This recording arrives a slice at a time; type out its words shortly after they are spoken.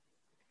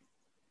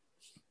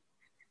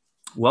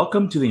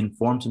Welcome to the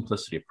Informed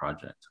Simplicity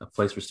Project, a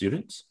place for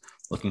students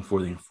looking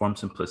for the informed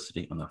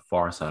simplicity on the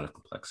far side of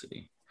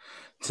complexity.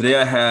 Today,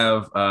 I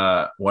have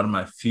one of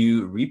my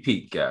few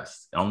repeat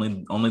guests.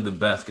 Only the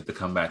best get to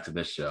come back to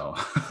this show.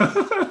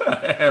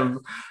 I have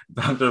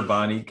Dr.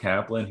 Bonnie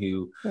Kaplan,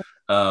 who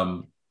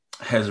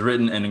has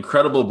written an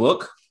incredible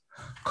book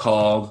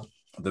called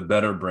The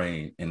Better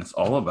Brain, and it's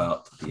all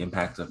about the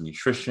impact of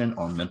nutrition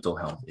on mental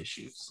health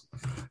issues.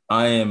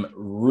 I am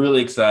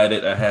really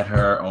excited. I had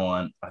her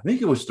on, I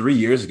think it was 3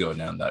 years ago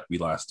now that we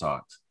last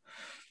talked.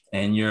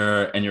 And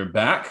you're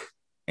back,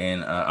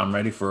 and I'm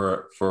ready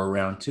for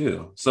round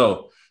two.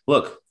 So,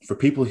 look, for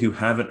people who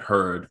haven't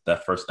heard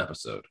that first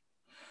episode,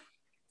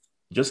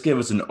 just give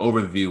us an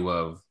overview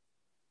of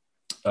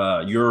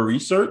your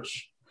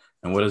research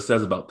and what it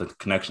says about the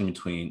connection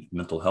between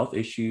mental health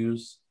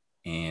issues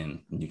and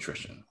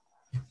nutrition.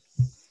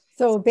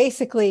 So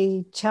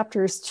basically,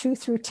 chapters 2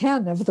 through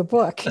 10 of the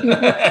book.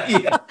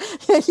 Yeah.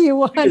 You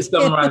want to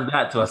summarize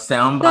that to a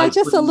soundbite.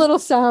 Just a little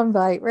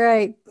soundbite,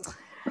 right?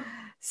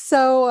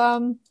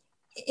 So,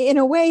 in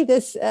a way,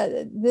 this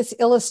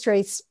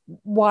illustrates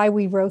why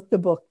we wrote the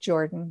book,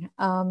 Jordan.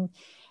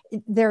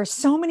 There are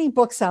so many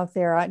books out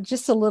there.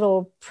 Just a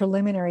little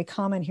preliminary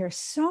comment here.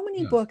 So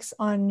many books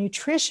on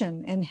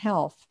nutrition and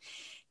health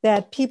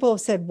that people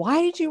have said,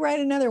 "Why did you write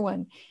another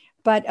one?"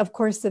 But of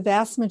course, the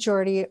vast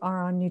majority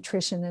are on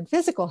nutrition and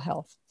physical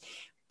health.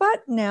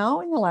 But now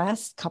in the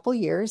last couple of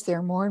years, there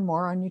are more and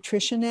more on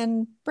nutrition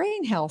and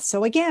brain health.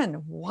 So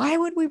again, why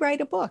would we write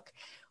a book?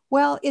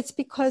 Well, it's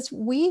because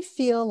we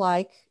feel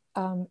like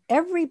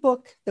every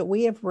book that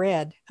we have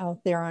read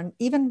out there on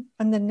even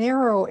on the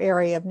narrow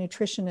area of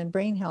nutrition and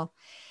brain health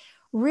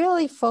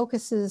really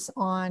focuses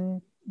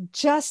on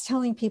just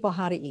telling people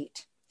how to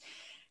eat.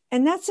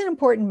 And that's an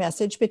important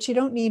message, but you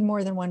don't need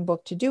more than one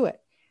book to do it.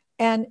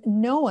 And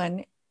no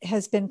one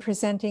has been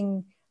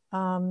presenting,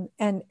 and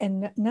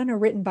none are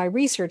written by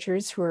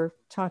researchers who are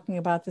talking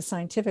about the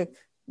scientific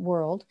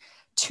world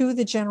to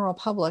the general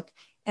public.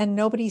 And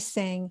nobody's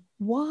saying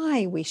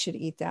why we should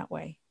eat that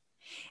way.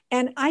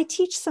 And I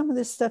teach some of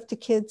this stuff to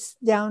kids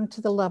down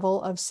to the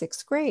level of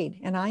 6th grade.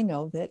 And I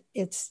know that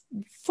it's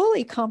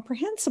fully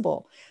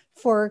comprehensible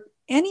for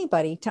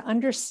anybody to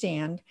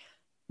understand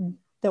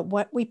that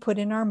what we put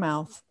in our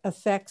mouth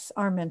affects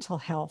our mental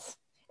health.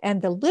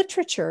 And the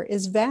literature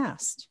is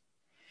vast.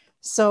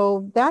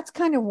 So that's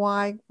kind of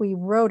why we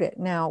wrote it.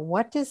 Now,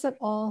 what does it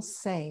all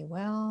say?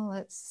 Well,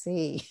 let's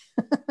see.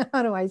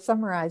 How do I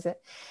summarize it?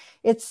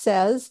 It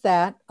says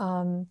that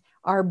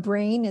our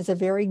brain is a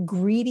very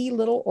greedy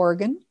little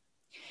organ.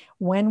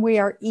 When we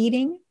are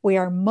eating, we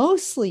are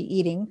mostly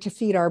eating to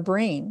feed our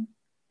brain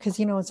because,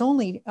 it's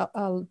only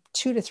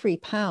 2 to 3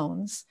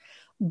 pounds,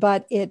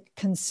 but it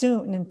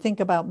consumes, and think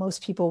about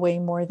most people weigh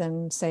more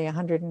than, say,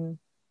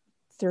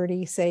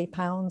 130, say,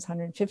 pounds,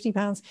 150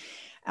 pounds.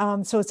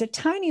 So it's a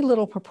tiny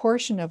little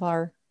proportion of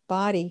our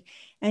body,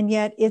 and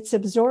yet it's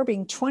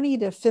absorbing 20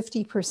 to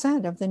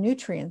 50% of the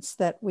nutrients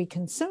that we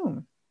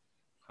consume.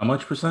 How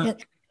much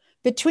percent?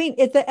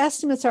 The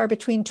estimates are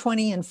between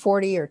 20 and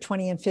 40 or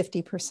 20 and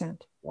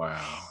 50%.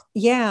 Wow.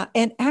 Yeah.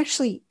 And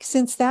actually,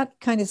 since that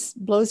kind of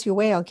blows you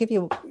away, I'll give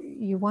you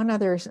one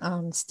other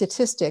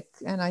statistic,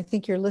 and I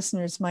think your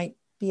listeners might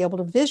be able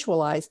to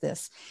visualize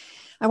this.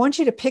 I want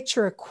you to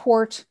picture a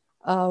quart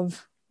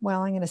of,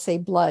 well, I'm going to say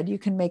blood. You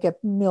can make it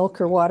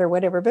milk or water,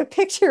 whatever, but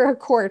picture a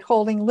quart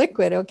holding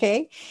liquid,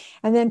 okay?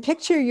 And then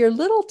picture your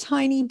little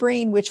tiny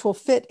brain, which will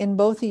fit in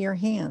both of your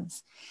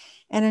hands.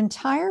 An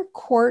entire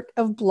quart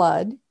of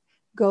blood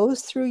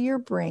goes through your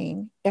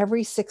brain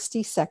every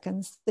 60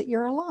 seconds that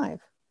you're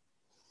alive.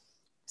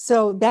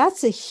 So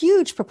that's a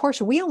huge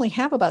proportion. We only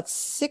have about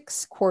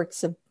 6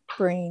 quarts of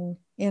brain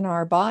in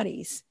our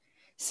bodies.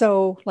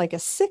 So like a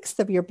sixth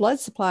of your blood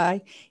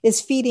supply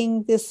is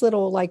feeding this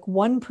little like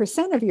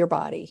 1% of your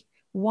body.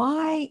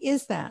 Why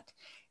is that?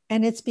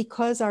 And it's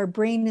because our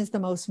brain is the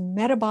most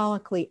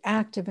metabolically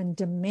active and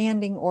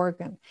demanding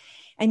organ.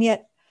 And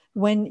yet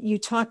when you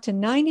talk to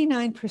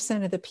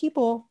 99% of the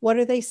people, what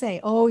do they say?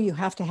 Oh, you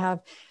have to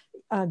have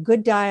a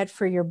good diet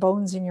for your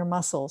bones and your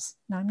muscles.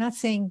 Now, I'm not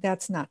saying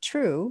that's not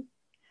true,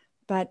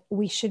 but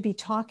we should be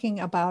talking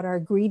about our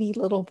greedy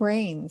little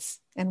brains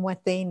and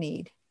what they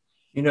need.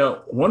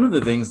 One of the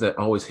things that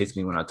always hits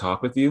me when I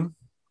talk with you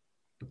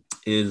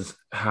is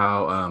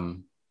how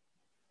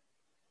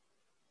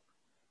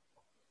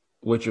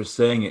what you're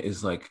saying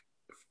is like,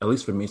 at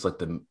least for me, it's like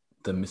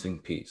the missing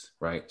piece,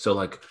 right? So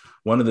like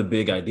one of the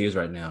big ideas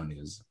right now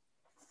is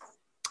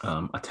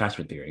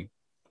attachment theory.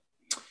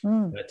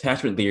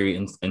 Attachment theory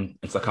in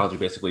psychology,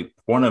 basically,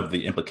 one of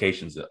the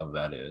implications of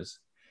that is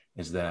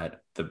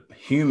that the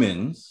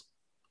humans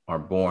are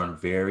born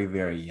very,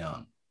 very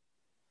young.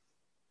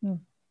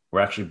 We're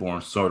actually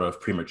born sort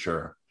of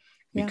premature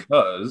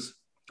because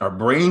our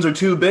brains are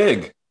too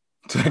big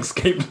to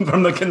escape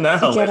from the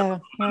canal. Right.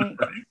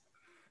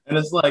 And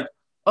it's like,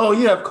 oh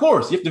yeah, of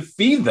course, you have to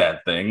feed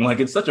that thing. Like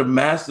it's such a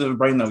massive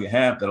brain that we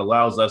have that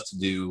allows us to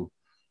do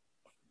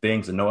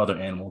things that no other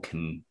animal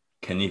can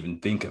even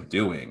think of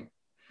doing.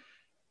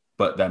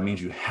 But that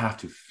means you have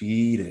to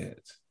feed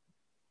it.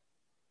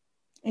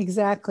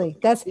 Exactly.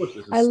 Of course,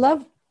 this I is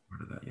love,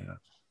 part of that. Yeah.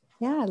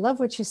 yeah, I love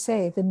what you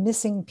say, the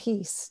missing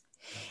piece.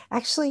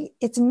 Actually,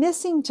 it's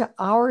missing to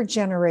our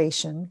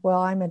generation. Well,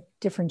 I'm a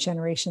different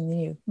generation than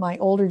you, my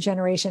older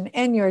generation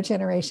and your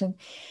generation.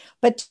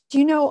 But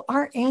you know,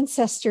 our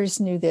ancestors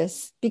knew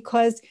this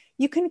because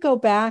you can go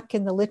back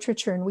in the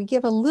literature, and we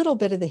give a little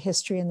bit of the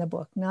history in the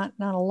book, not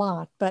a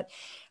lot, but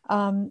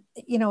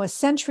you know, a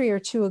century or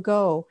two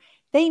ago,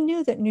 they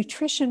knew that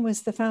nutrition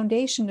was the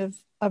foundation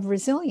of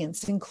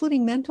resilience,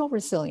 including mental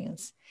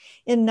resilience.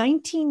 In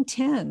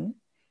 1910,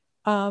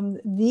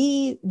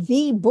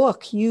 the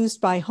book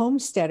used by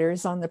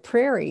homesteaders on the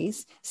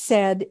prairies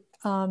said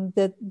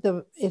that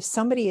if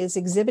somebody is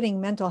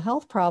exhibiting mental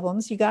health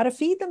problems, you got to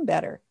feed them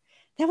better.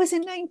 That was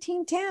in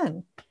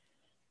 1910.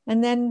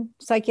 And then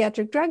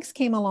psychiatric drugs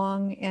came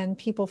along, and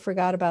people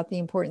forgot about the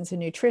importance of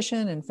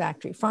nutrition, and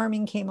factory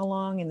farming came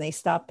along, and they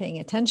stopped paying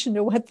attention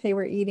to what they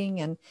were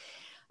eating.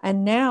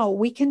 And now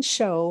we can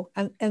show,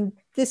 and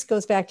this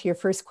goes back to your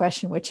first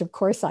question, which of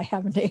course I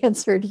haven't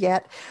answered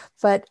yet,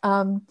 but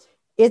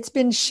it's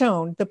been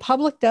shown, the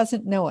public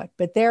doesn't know it,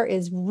 but there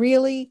is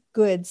really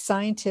good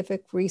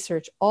scientific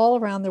research all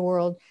around the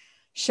world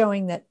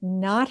showing that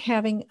not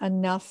having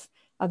enough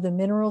of the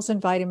minerals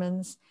and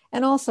vitamins,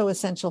 and also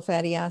essential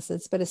fatty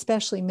acids, but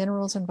especially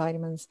minerals and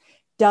vitamins,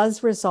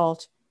 does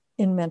result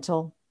in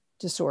mental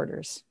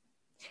disorders.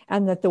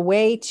 And that the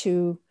way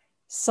to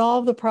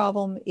solve the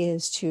problem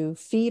is to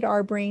feed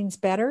our brains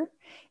better.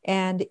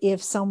 And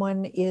if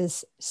someone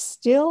is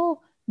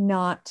still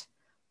not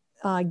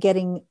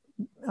getting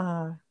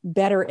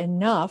better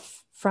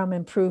enough from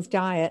improved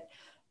diet,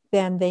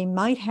 then they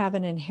might have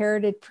an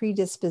inherited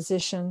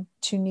predisposition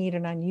to need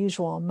an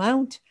unusual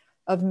amount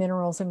of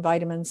minerals and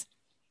vitamins.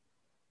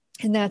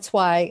 And that's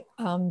why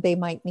they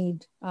might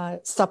need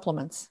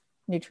supplements,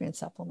 nutrient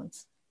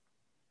supplements.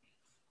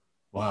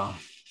 Wow.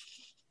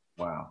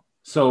 Wow.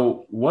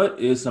 So, what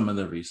is some of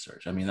the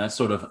research? I mean, that's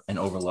sort of an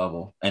over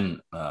level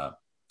and a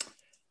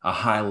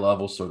high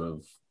level sort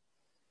of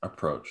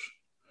approach.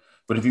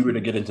 But if you were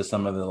to get into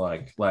some of the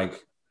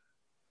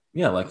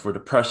yeah, like for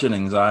depression,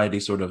 anxiety,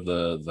 sort of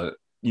the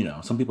you know,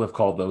 some people have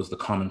called those the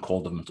common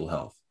cold of mental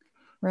health.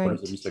 What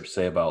does the Right. research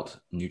say about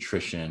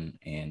nutrition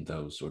and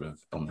those sort of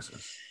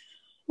illnesses?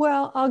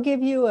 Well, I'll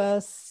give you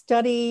a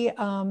study.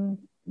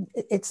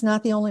 It's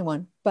not the only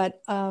one,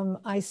 but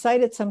I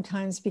cite it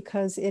sometimes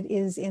because it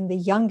is in the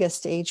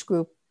youngest age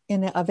group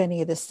of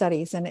any of the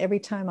studies. And every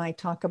time I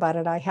talk about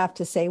it, I have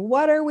to say,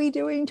 what are we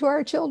doing to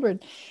our children?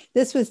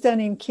 This was done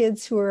in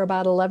kids who are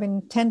about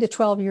 10 to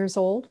 12 years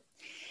old.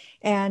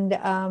 And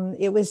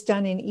it was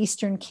done in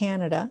Eastern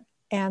Canada.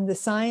 And the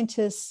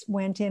scientists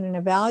went in and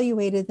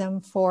evaluated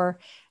them for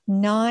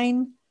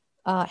 9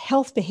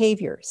 health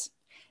behaviors.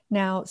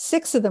 Now,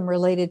 6 of them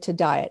related to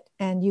diet,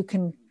 and you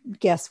can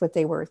guess what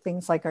they were.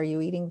 Things like, are you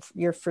eating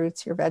your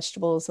fruits, your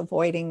vegetables,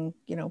 avoiding,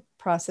 you know,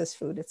 processed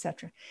food,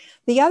 etc.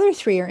 The other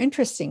 3 are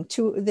interesting.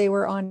 They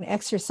were on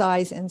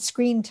exercise and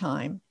screen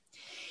time.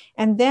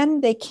 And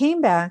then they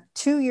came back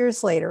 2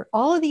 years later.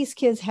 All of these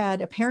kids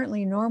had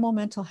apparently normal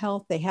mental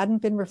health. They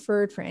hadn't been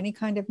referred for any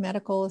kind of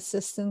medical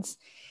assistance.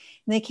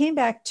 And they came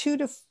back 2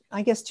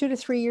 to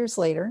 3 years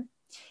later.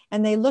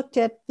 And they looked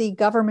at the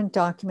government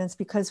documents,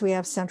 because we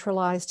have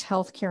centralized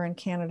healthcare in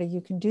Canada. You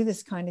can do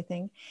this kind of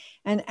thing,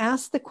 and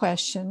asked the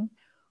question,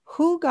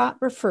 who got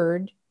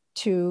referred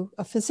to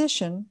a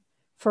physician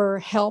for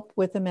help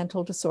with a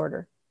mental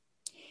disorder?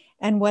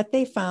 And what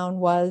they found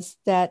was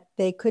that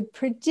they could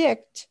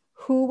predict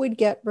who would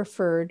get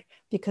referred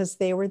because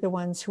they were the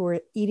ones who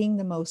were eating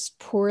the most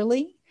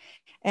poorly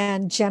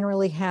and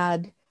generally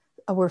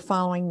were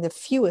following the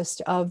fewest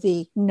of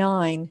the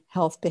 9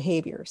 health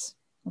behaviors.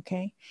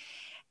 Okay.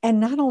 And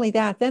not only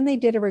that, then they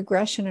did a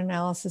regression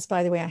analysis.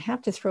 By the way, I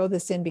have to throw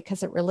this in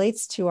because it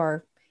relates to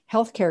our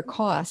healthcare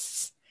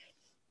costs.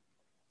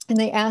 And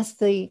they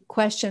asked the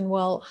question,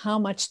 well, how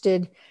much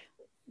did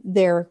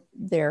their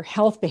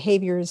health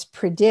behaviors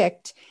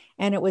predict?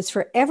 And it was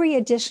for every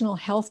additional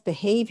health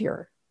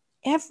behavior,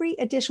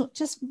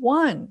 just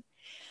one,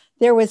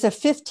 there was a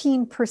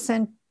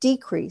 15%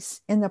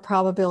 decrease in the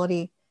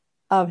probability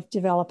of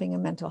developing a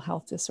mental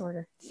health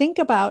disorder. Think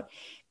about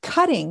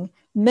cutting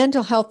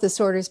mental health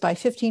disorders by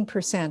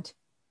 15%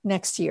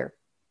 next year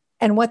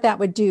and what that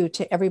would do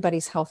to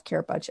everybody's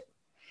healthcare budget,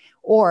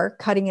 or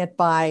cutting it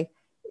by,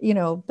 you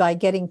know, by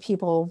getting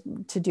people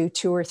to do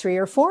 2 or 3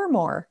 or 4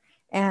 more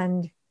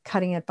and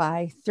cutting it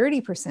by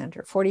 30%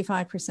 or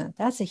 45%.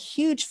 That's a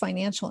huge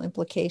financial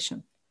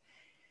implication.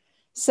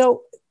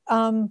 So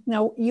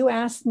now you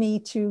asked me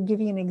to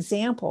give you an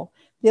example.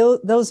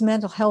 Those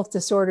mental health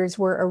disorders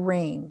were a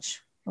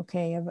range.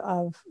 Okay,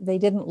 they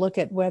didn't look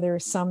at whether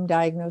some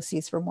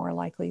diagnoses were more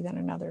likely than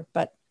another.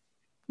 But,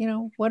 you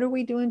know, what are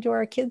we doing to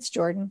our kids,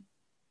 Jordan?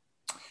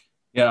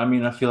 Yeah, I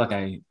mean, I feel like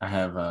I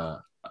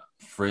have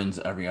friends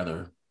every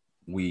other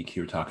week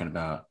who are talking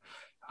about,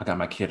 I got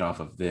my kid off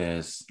of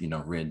this, you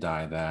know, red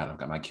dye that, I've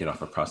got my kid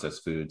off of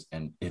processed foods,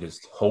 and it has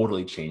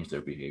totally changed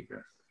their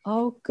behavior.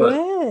 Oh, But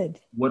good.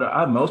 what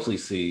I mostly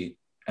see,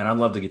 and I'd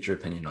love to get your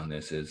opinion on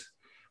this, is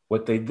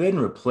what they then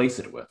replace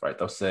it with, right?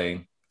 They'll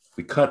say,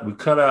 we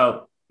cut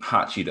out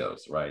hot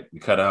Cheetos, right? We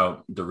cut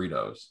out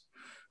Doritos.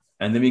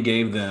 And then we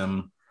gave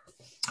them,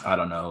 I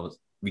don't know,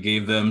 we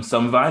gave them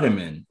some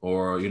vitamin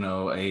or,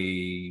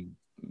 we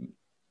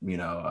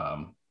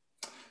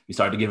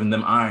started giving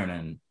them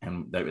iron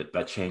and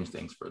that changed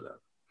things for them.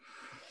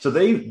 So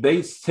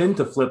they tend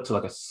to flip to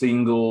like a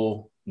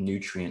single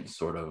nutrient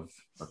sort of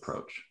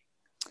approach.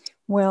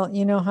 Well,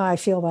 you know how I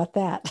feel about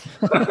that.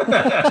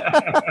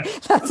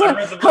 That's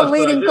a book,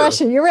 leading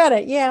question. You read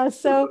it. Yeah.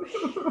 So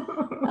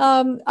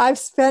I've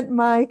spent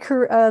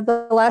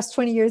the last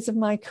 20 years of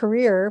my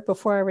career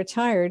before I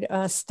retired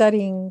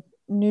studying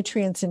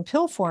nutrients in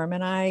pill form.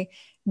 And I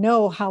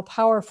know how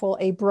powerful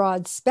a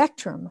broad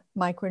spectrum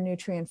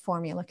micronutrient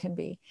formula can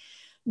be.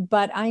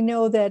 But I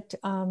know that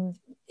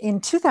in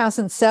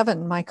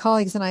 2007, my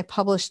colleagues and I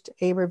published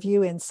a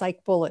review in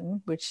Psych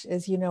Bulletin, which,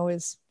 as you know,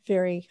 is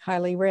very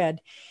highly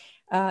read.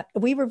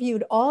 We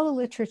reviewed all the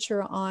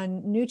literature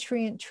on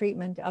nutrient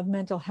treatment of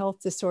mental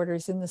health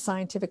disorders in the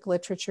scientific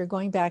literature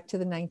going back to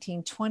the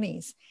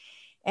 1920s.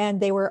 And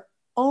they were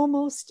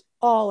almost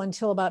all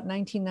until about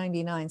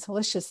 1999. So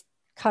let's just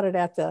cut it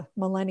at the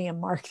millennium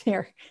mark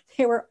there.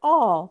 They were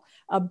all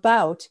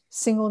about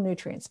single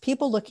nutrients,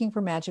 people looking for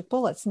magic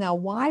bullets. Now,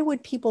 why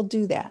would people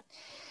do that?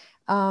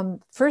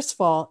 First of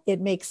all, it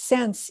makes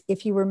sense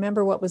if you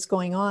remember what was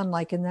going on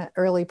like in the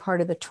early part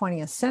of the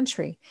 20th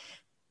century.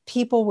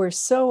 People were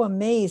so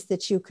amazed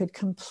that you could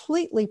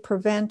completely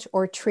prevent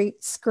or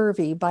treat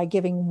scurvy by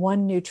giving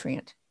one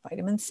nutrient,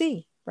 vitamin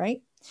C,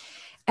 right?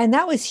 And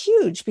that was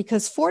huge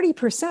because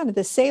 40% of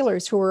the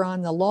sailors who were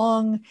on the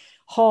long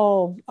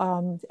haul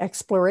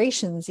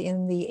explorations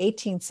in the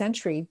 18th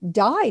century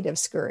died of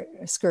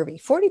scurvy,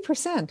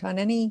 40% on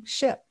any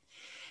ship.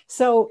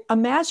 So a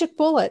magic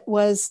bullet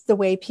was the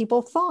way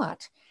people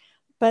thought.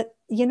 But,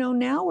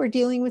 now we're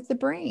dealing with the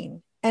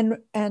brain.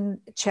 And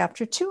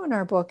chapter 2 in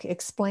our book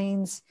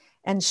explains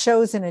and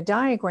shows in a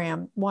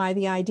diagram why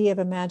the idea of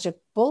a magic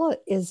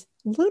bullet is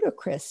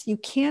ludicrous. You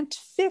can't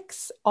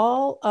fix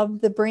all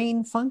of the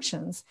brain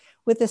functions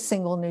with a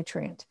single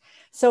nutrient.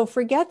 So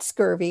forget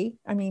scurvy.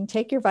 I mean,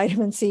 take your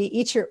vitamin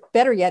C,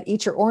 better yet,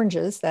 eat your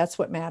oranges. That's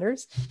what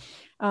matters,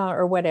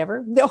 or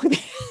whatever.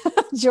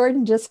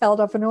 Jordan just held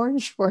up an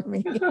orange for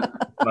me.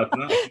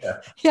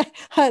 Yeah,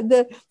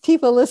 the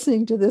people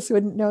listening to this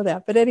wouldn't know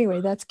that. But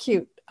anyway, that's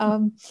cute.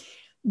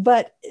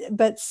 But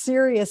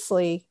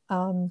seriously,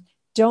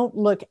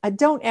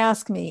 don't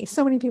ask me.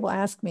 So many people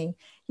ask me,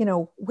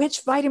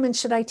 which vitamin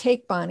should I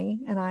take, Bonnie?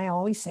 And I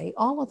always say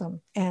all of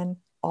them and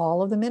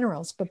all of the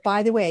minerals. But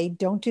by the way,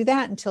 don't do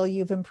that until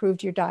you've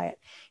improved your diet.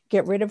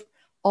 Get rid of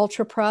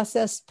ultra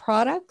processed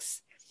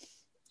products,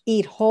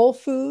 eat whole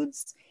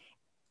foods.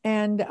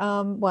 And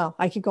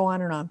I could go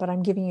on and on, but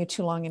I'm giving you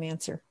too long an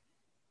answer.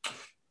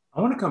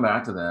 I want to come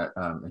back to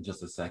that in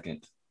just a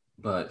second,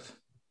 but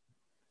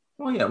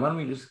why don't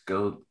we just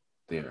go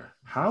there?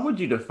 How would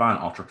you define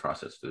ultra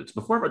processed foods?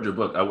 Before I read your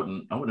book, I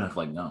wouldn't have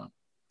known.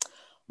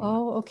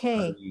 Oh,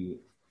 okay.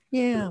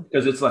 Yeah.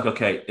 Because it's like,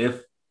 okay,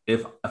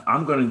 if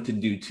I'm going to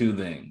do two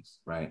things,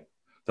 right?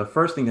 The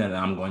first thing that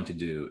I'm going to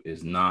do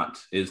is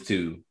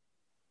to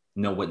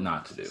know what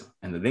not to do.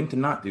 And the thing to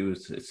not do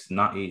is it's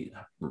not eat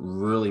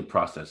really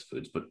processed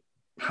foods, but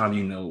how do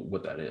you know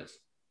what that is?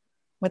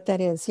 What that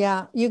is.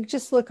 Yeah. You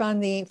just look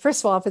on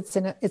first of all, if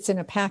it's in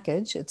a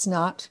package, it's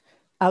not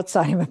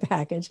outside of a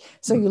package.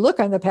 So you look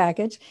on the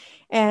package,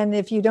 and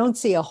if you don't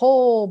see a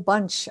whole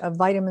bunch of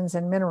vitamins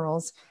and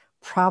minerals,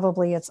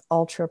 probably it's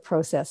ultra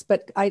processed.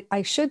 But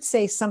I should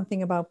say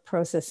something about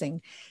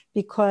processing,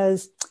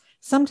 because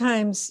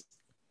sometimes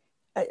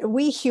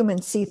we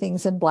humans see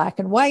things in black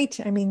and white.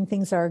 I mean,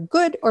 things are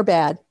good or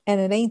bad,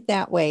 and it ain't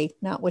that way,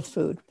 not with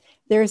food.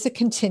 There's a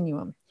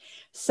continuum.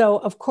 So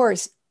of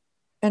course,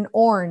 an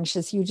orange,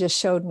 as you just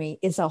showed me,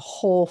 is a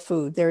whole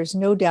food. There's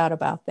no doubt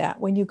about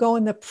that. When you go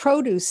in the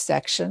produce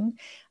section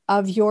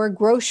of your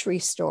grocery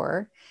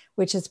store,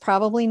 which is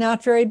probably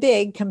not very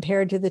big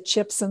compared to the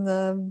chips and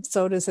the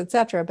sodas, et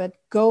cetera, but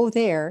go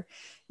there,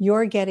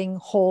 you're getting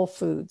whole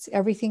foods,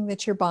 everything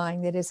that you're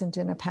buying that isn't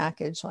in a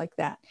package like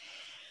that.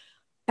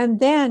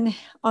 And then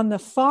on the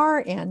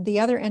far end,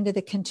 the other end of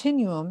the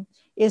continuum,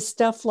 is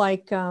stuff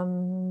like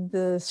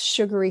the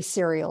sugary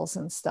cereals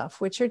and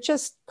stuff, which are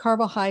just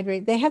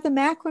carbohydrate. They have the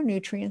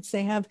macronutrients.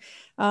 They have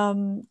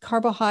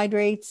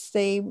carbohydrates.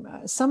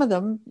 Some of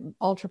them,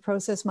 ultra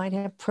processed, might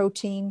have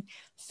protein,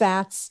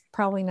 fats,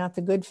 probably not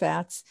the good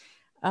fats,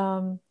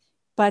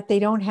 but they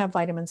don't have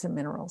vitamins and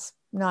minerals,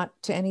 not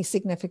to any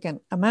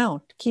significant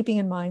amount, keeping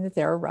in mind that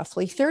there are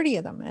roughly 30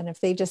 of them. And if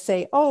they just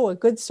say, oh, a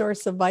good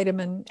source of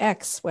vitamin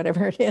X,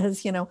 whatever it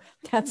is,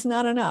 that's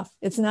not enough.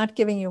 It's not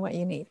giving you what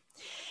you need.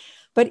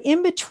 But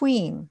in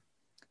between,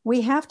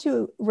 we have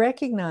to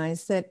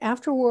recognize that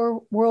after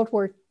World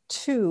War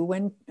II,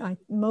 when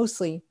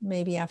mostly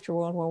maybe after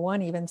World War I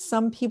even,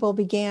 some people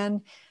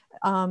began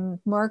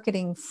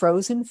marketing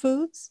frozen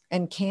foods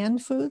and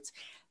canned foods.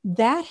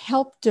 That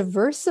helped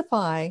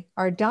diversify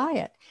our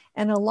diet.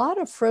 And a lot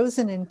of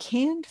frozen and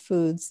canned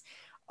foods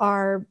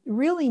are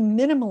really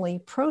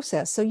minimally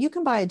processed. So you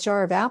can buy a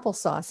jar of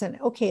applesauce and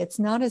okay, it's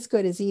not as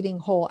good as eating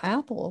whole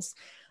apples,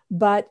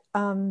 but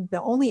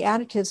the only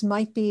additives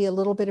might be a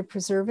little bit of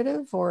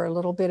preservative or a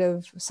little bit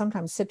of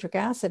sometimes citric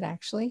acid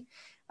actually.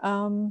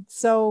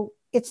 So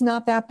it's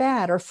not that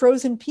bad. Or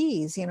frozen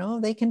peas,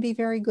 they can be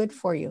very good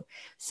for you.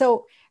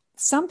 So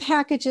some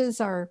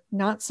packages are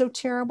not so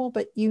terrible,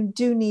 but you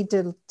do need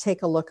to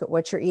take a look at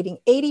what you're eating.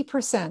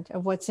 80%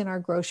 of what's in our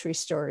grocery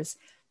stores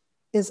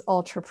is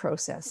ultra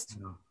processed.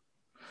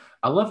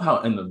 I love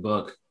how in the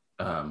book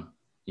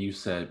you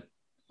said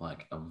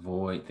like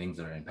avoid things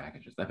that are in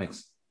packages. That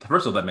makes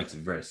first of all that makes it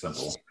very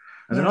simple,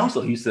 and then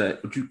also you said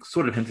what you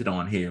sort of hinted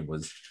on here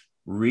was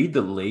read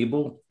the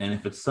label, and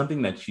if it's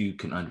something that you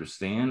can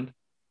understand,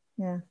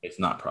 it's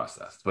not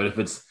processed. But if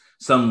it's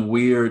some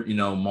weird,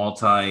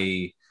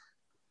 multi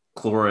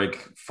chloric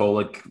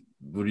folic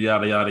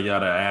yada yada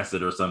yada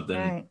acid or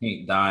something,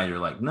 paint dye, you're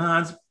like,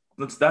 nah,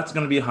 that's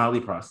going to be highly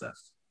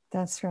processed.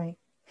 That's right.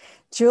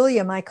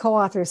 Julia, my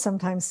co-author,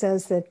 sometimes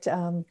says that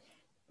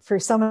for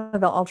some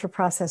of the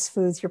ultra-processed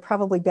foods, you're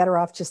probably better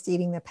off just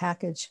eating the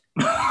package.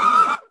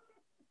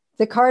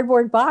 The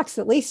cardboard box,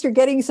 at least you're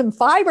getting some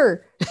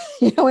fiber,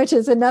 which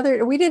is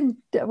another, we didn't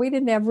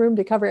have room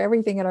to cover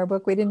everything in our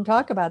book. We didn't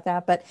talk about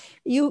that, but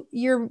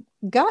your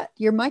gut,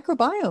 your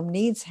microbiome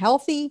needs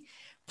healthy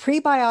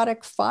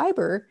prebiotic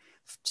fiber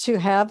to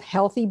have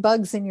healthy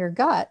bugs in your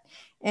gut.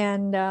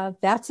 And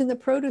that's in the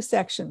produce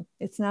section.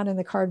 It's not in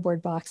the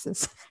cardboard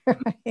boxes.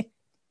 Right?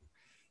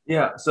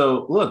 Yeah.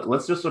 So look,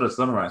 let's just sort of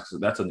summarize because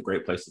that's a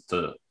great place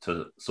to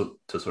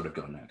sort of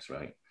go next,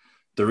 right?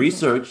 The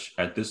research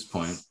at this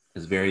point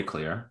is very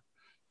clear.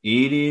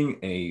 Eating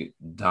a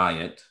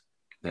diet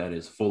that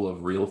is full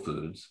of real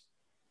foods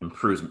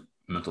improves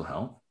mental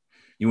health.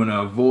 You want to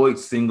avoid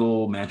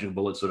single magic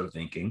bullet sort of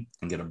thinking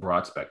and get a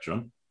broad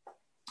spectrum.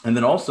 And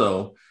then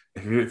also,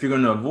 if you're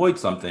going to avoid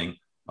something,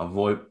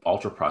 avoid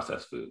ultra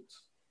processed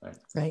foods, right?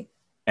 Right.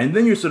 And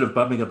then you're sort of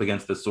bumping up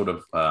against this sort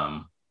of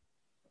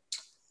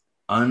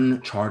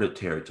uncharted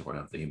territory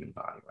of the human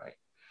body, right?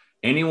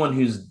 Anyone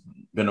who's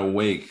been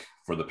awake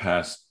for the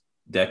past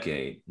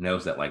decade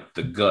knows that like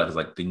the gut is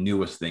like the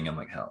newest thing in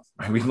like health,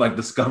 right? We've like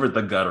discovered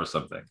the gut or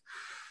something.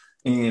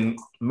 And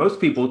most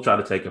people try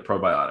to take a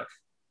probiotic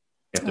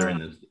if they're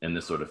in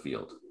this sort of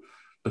field.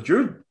 But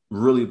you're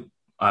really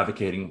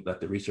advocating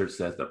that the research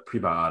says that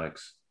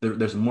prebiotics,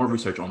 there's more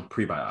research on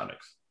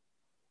prebiotics.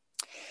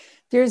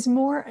 There's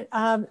more.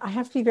 I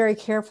have to be very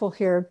careful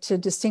here to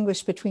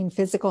distinguish between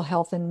physical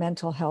health and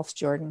mental health,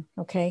 Jordan.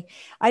 Okay.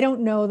 I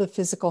don't know the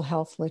physical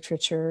health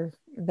literature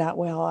that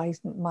well.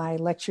 My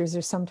lectures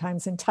are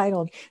sometimes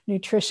entitled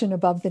Nutrition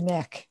Above the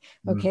Neck,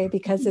 okay,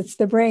 because it's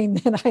the brain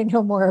that I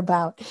know more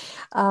about.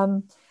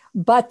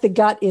 But the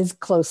gut is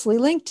closely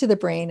linked to the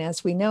brain,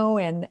 as we know,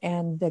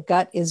 and the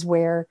gut is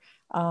where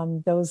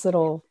those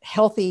little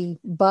healthy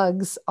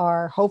bugs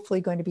are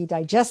hopefully going to be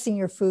digesting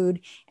your food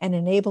and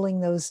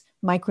enabling those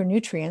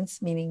micronutrients,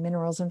 meaning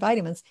minerals and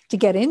vitamins, to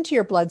get into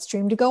your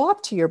bloodstream to go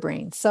up to your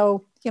brain.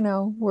 So,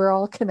 we're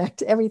all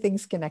connected.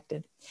 Everything's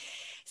connected.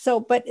 So,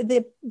 but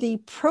the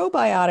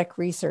probiotic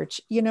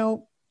research,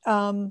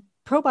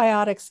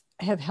 probiotics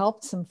have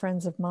helped some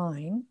friends of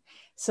mine.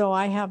 So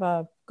I have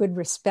a good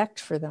respect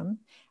for them.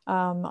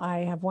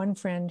 I have one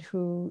friend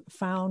who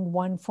found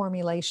one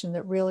formulation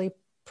that really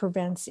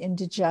prevents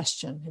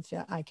indigestion, if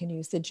I can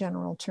use the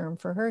general term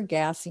for her,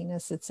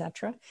 gassiness,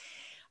 etc.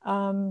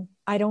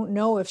 I don't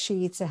know if she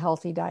eats a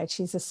healthy diet.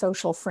 She's a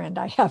social friend.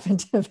 I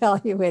haven't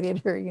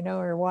evaluated her,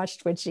 or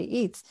watched what she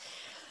eats.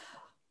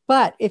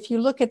 But if you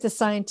look at the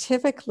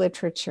scientific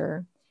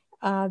literature,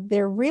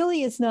 there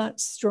really is not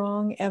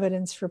strong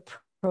evidence for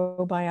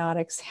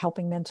probiotics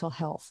helping mental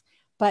health.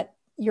 But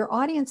your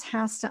audience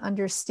has to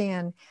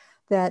understand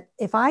that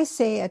if I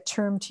say a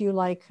term to you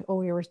like,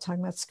 we were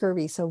talking about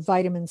scurvy, so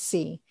vitamin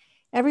C,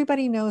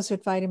 everybody knows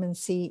what vitamin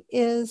C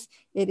is.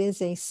 It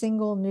is a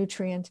single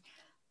nutrient.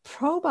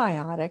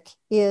 Probiotic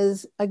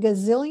is a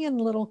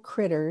gazillion little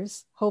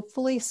critters,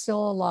 hopefully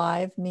still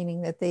alive,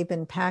 meaning that they've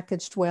been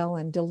packaged well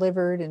and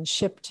delivered and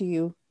shipped to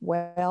you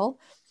well,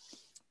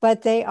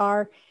 but they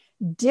are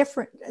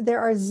different.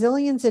 There are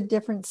zillions of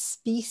different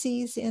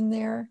species in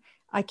there.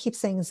 I keep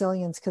saying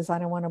zillions because I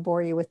don't want to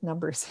bore you with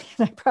numbers.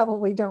 I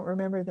probably don't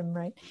remember them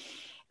right.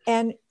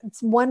 And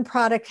one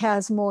product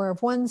has more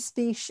of one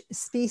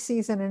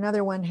species and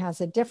another one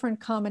has a different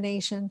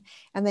combination,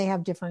 and they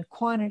have different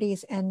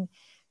quantities. And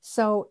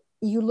so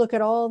you look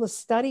at all the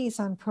studies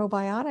on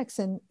probiotics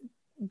and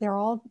they're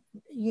all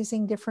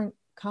using different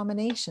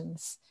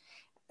combinations.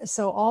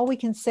 So all we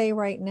can say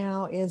right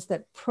now is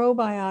that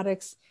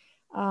probiotics,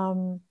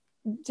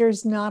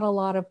 there's not a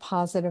lot of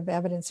positive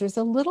evidence. There's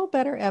a little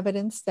better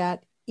evidence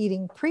that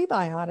eating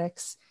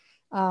prebiotics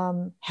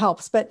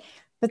helps, but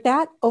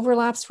that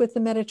overlaps with the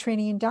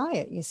Mediterranean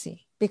diet, you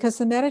see, because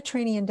the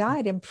Mediterranean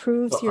diet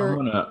improves your...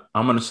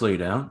 I'm gonna slow you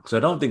down because I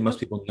don't think most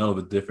people know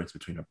the difference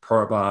between a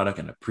probiotic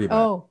and a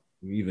prebiotic.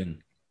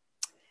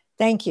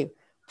 Thank you.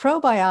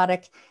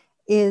 Probiotic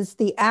is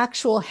the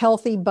actual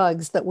healthy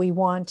bugs that we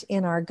want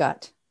in our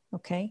gut,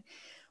 okay?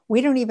 We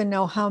don't even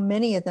know how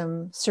many of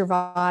them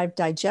survive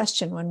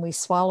digestion when we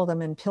swallow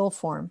them in pill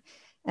form,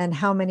 and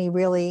how many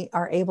really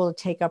are able to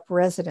take up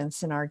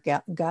residence in our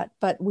gut.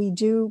 But we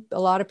do, a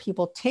lot of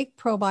people take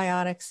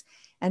probiotics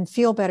and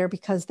feel better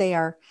because they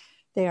are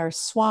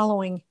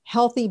swallowing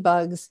healthy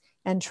bugs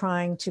and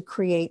trying to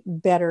create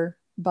better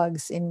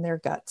bugs in their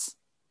guts.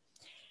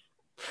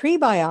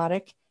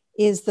 Prebiotic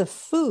is the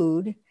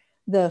food,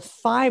 the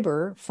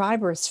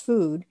fibrous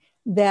food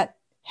that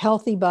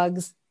healthy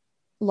bugs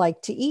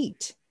like to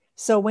eat.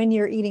 So when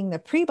you're eating the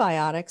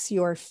prebiotics,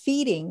 you're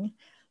feeding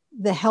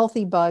the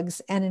healthy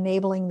bugs and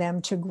enabling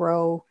them to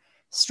grow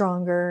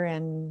stronger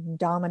and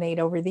dominate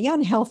over the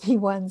unhealthy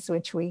ones,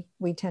 which we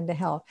tend to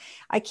help.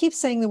 I keep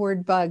saying the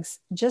word bugs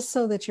just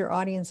so that your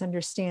audience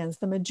understands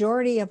the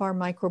majority of our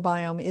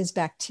microbiome is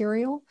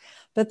bacterial,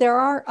 but there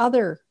are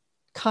other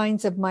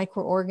kinds of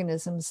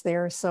microorganisms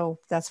there. So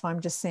that's why I'm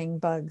just saying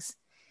bugs.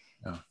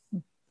 Yeah.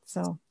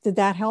 So did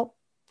that help?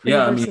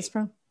 Yeah, I mean,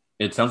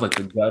 it sounds like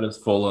the gut is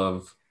full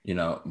of,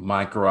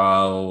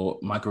 micro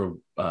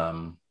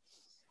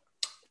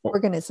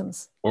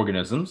organisms.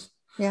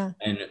 Yeah.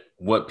 And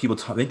what people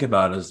think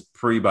about as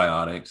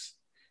prebiotics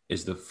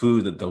is the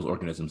food that those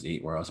organisms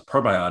eat, whereas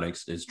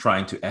probiotics is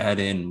trying to add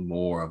in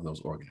more of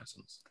those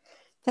organisms.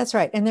 That's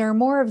right. And there are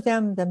more of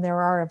them than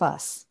there are of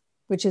us,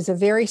 which is a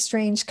very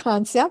strange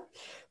concept,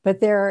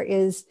 but there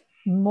is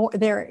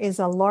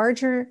a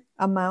larger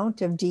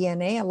amount of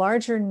DNA, a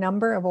larger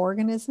number of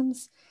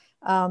organisms,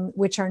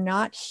 which are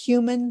not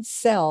human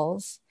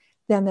cells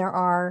than there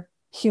are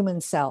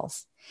human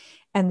cells.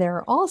 And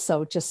they're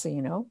also, just so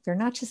you know, they're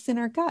not just in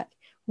our gut.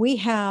 We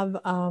have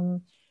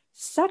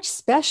such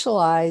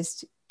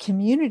specialized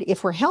community,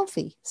 if we're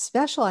healthy,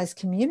 specialized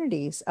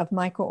communities of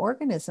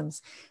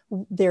microorganisms.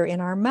 They're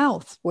in our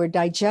mouth where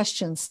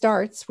digestion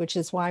starts, which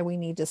is why we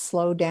need to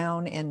slow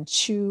down and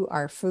chew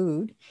our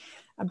food,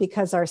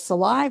 because our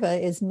saliva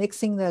is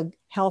mixing the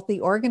healthy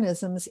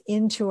organisms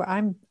into,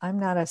 I'm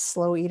not a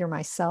slow eater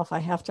myself. I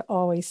have to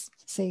always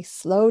say,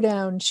 slow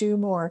down, chew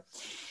more.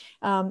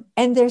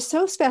 And they're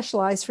so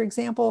specialized. For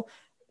example,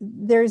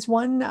 there's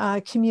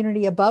one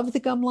community above the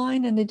gum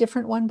line and a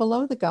different one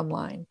below the gum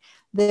line.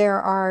 There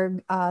are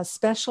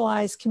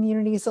specialized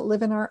communities that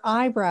live in our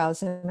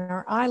eyebrows and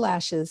our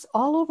eyelashes,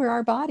 all over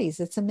our bodies.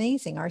 It's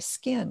amazing, our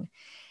skin.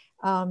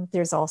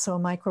 There's also a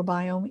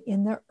microbiome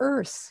in the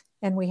earth,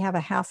 and we have a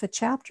half a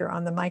chapter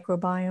on the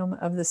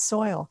microbiome of the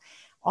soil.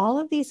 All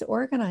of these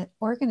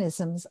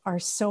organisms are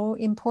so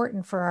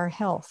important for our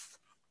health.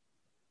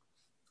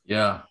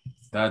 Yeah,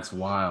 that's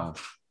wild.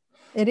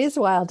 It is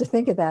wild to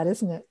think of that,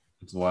 isn't it?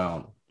 It's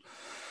wild.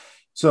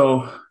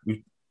 So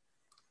we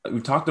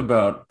talked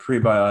about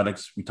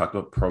prebiotics, we talked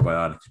about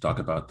probiotics, we talked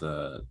about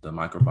the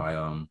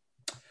microbiome,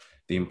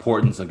 the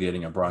importance of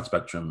getting a broad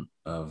spectrum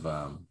of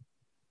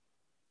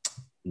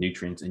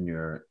nutrients in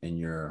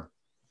your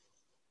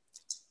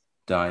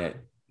diet.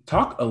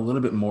 Talk a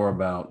little bit more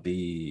about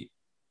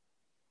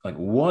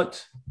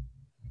what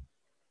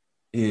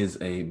is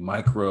a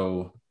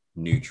micronutrient?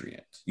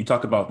 You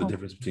talk about the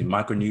difference between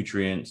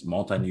micronutrients,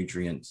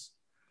 multi-nutrients.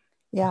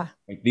 Yeah.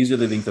 Like, these are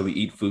the things that we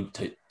eat food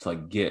to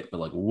get,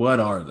 but what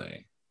are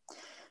they?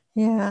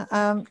 Yeah.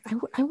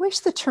 I wish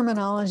the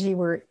terminology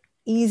were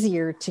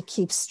easier to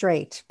keep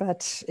straight,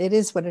 but it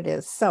is what it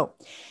is. So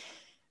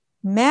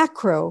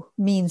macro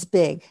means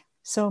big.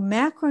 So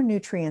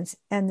macronutrients,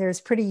 and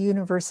there's pretty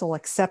universal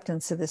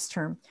acceptance of this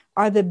term,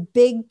 are the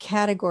big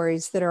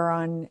categories that are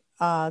on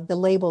the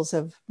labels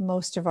of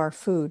most of our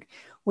food,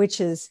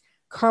 which is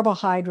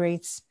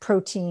carbohydrates,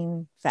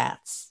 protein,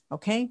 fats.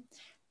 Okay.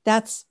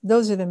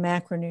 Those are the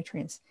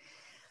macronutrients.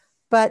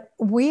 But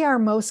we are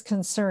most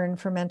concerned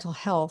for mental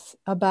health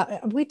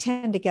about, we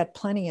tend to get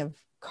plenty of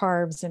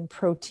carbs and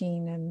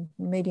protein and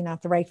maybe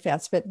not the right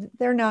fats, but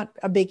they're not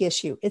a big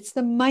issue. It's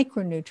the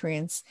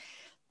micronutrients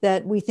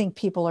that we think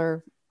people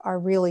are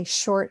really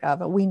short of.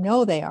 We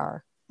know they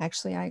are.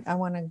 Actually, I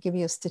want to give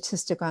you a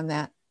statistic on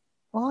that.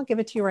 Well, I'll give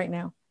it to you right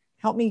now.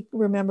 Help me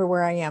remember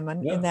where I am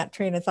in that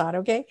train of thought,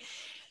 okay?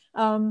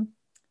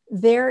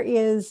 There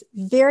is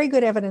very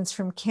good evidence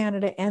from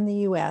Canada and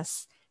the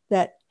US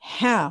that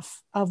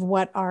half of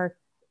what our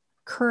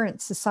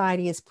current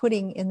society is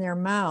putting in their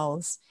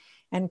mouths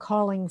and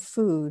calling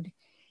food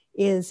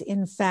is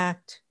in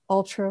fact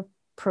ultra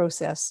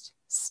processed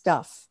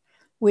stuff,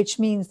 which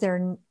means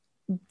they're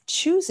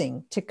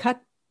choosing to cut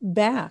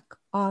back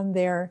on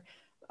their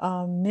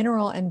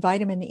mineral and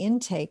vitamin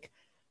intake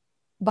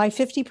by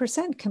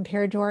 50%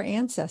 compared to our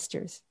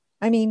ancestors.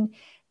 I mean,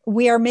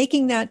 we are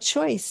making that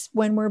choice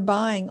when we're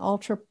buying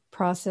ultra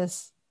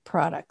processed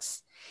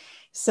products.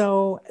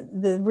 So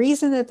the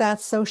reason that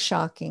that's so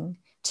shocking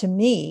to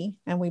me,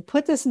 and we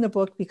put this in the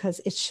book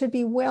because it should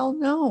be well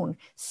known,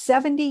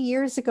 70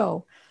 years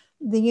ago,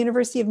 the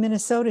University of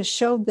Minnesota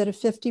showed that a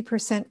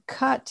 50%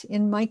 cut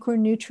in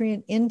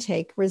micronutrient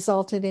intake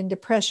resulted in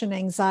depression,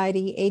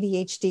 anxiety,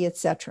 ADHD,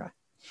 etc.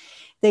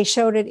 They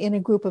showed it in a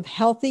group of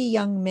healthy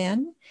young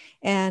men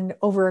and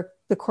over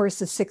the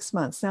course of 6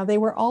 months. Now, they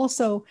were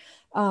also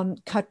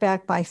cut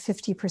back by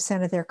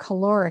 50% of their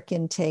caloric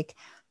intake,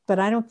 but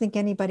I don't think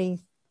anybody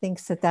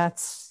thinks that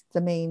that's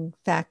the main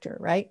factor,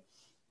 right?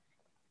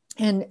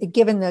 And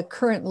given the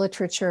current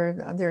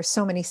literature, there are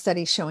so many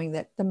studies showing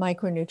that the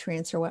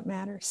micronutrients are what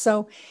matter.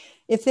 So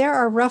if there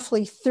are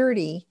roughly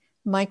 30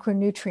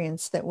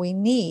 micronutrients that we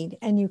need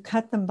and you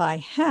cut them by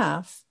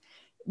half,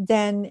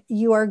 then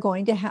you are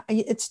going to have,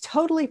 it's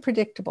totally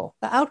predictable.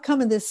 The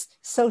outcome of this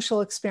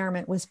social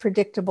experiment was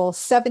predictable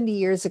 70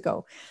 years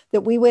ago,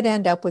 that we would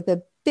end up with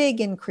a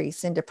big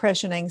increase in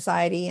depression,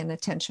 anxiety, and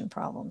attention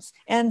problems,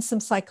 and some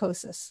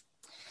psychosis.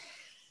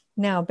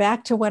 Now,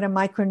 back to what a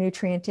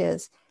micronutrient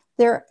is.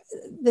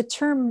 The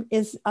term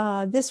is,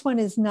 this one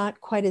is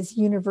not quite as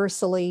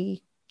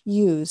universally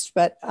used,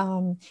 but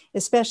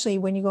especially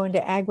when you go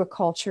into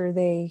agriculture,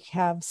 they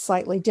have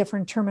slightly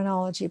different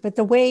terminology. But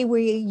the way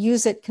we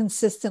use it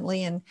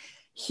consistently in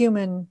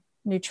human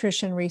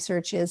nutrition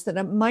research is that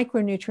a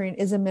micronutrient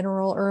is a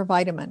mineral or a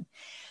vitamin.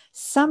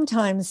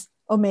 Sometimes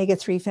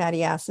omega-3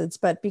 fatty acids,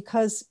 but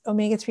because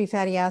omega-3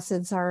 fatty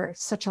acids are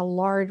such a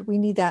large, we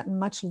need that in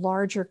much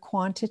larger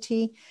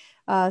quantity.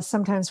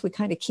 Sometimes we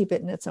kind of keep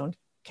it in its own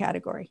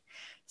category.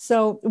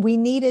 So we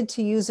needed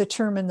to use a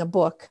term in the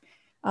book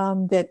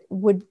that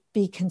would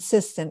be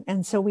consistent.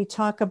 And so we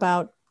talk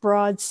about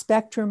broad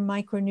spectrum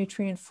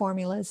micronutrient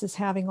formulas as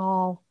having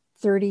all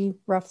 30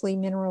 roughly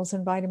minerals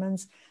and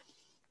vitamins.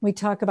 We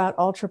talk about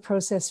ultra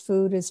processed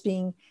food as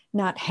being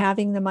not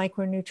having the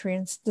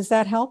micronutrients. Does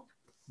that help?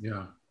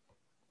 Yeah.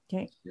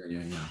 Okay.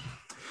 Yeah.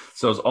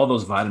 So it's all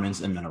those vitamins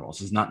and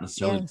minerals. It's not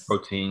necessarily Yes.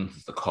 proteins,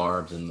 it's the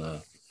carbs and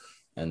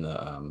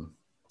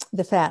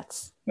the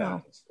fats. Yeah,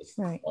 No.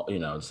 Right.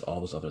 It's all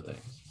those other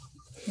things.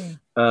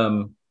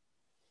 Yeah.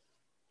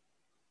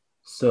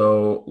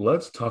 So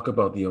let's talk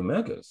about the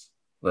omegas.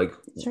 Like,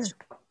 Sure.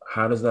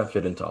 how does that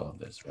fit into all of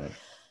this, right?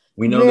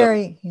 We know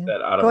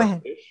that out of Go our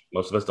ahead. fish,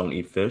 most of us don't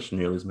eat fish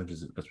nearly as much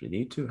as we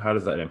need to. How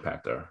does that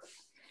impact our?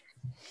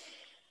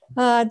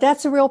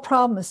 That's a real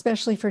problem,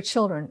 especially for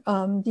children.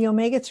 The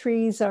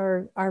omega-3s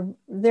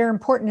they're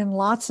important in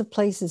lots of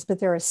places, but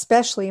they're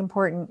especially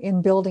important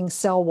in building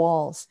cell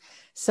walls.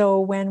 So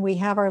when we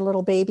have our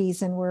little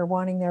babies and we're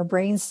wanting their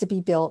brains to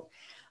be built,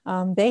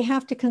 they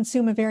have to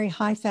consume a very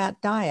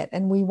high-fat diet,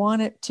 and we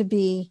want it to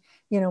be,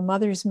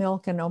 mother's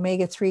milk and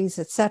omega-3s,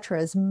 et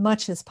cetera, as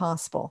much as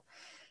possible.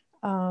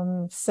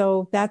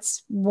 So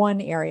that's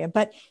one area.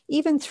 But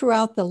even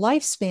throughout the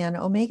lifespan,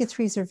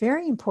 omega-3s are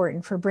very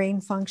important for brain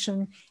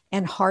function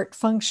and heart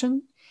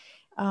function.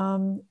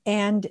 And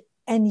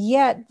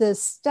yet the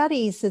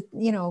studies that,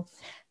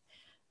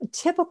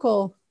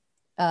 typical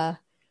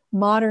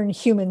modern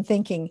human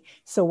thinking.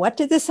 So what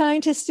did the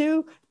scientists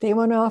do? They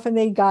went off and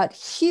they got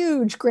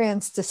huge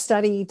grants to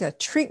study the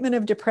treatment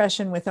of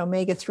depression with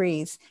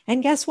omega-3s.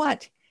 And guess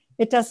what?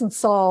 It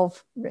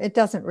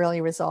doesn't really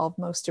resolve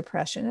most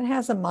depression. It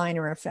has a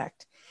minor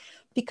effect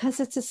because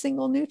it's a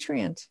single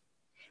nutrient.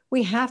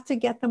 We have to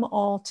get them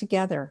all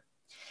together.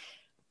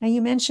 Now,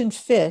 you mentioned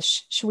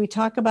fish. Should we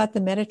talk about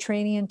the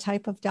Mediterranean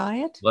type of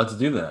diet? Let's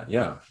do that.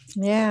 Yeah.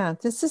 Yeah,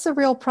 this is a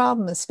real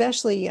problem,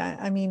 especially,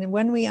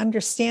 when we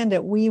understand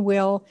it, we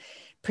will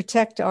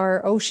protect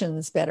our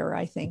oceans better,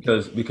 I think.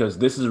 Because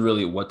this is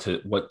really what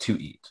to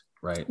eat,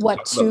 right?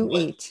 What to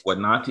eat.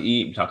 What not to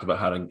eat. We talked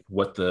about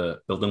what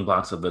the building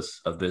blocks of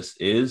this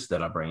is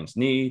that our brains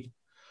need,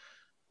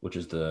 which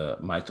is the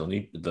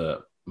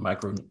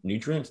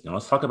micronutrients. Now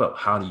let's talk about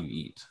how do you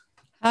eat.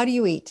 How do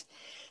you eat?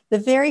 The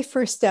very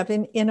first step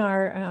in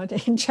our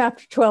in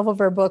chapter 12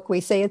 of our book,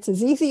 we say it's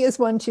as easy as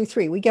 1, 2,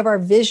 3. We give our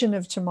vision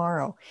of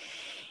tomorrow,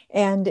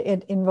 and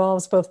it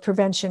involves both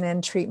prevention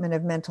and treatment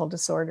of mental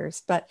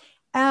disorders. But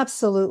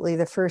absolutely,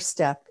 the first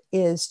step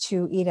is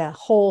to eat a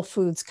whole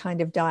foods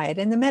kind of diet.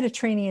 And the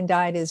Mediterranean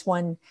diet is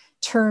one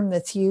term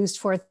that's used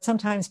for it.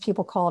 Sometimes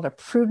people call it a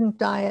prudent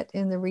diet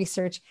in the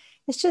research.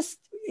 It's just,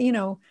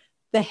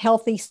 the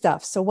healthy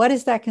stuff. So what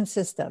does that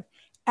consist of?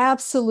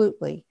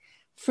 Absolutely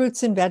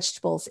fruits and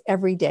vegetables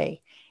every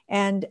day.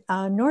 And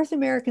North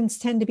Americans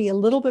tend to be a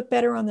little bit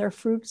better on their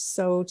fruits.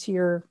 So to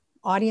your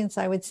audience,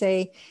 I would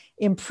say,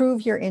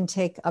 improve your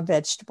intake of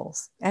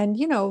vegetables. And,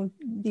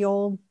 the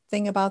old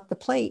thing about the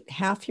plate,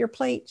 half your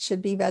plate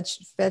should be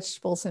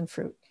vegetables and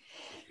fruit.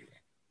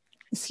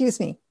 Excuse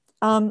me.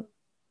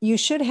 You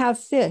should have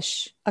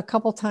fish a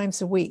couple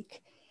times a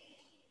week.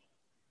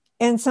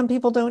 And some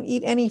people don't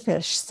eat any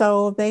fish,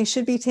 so they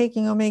should be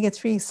taking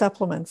omega-3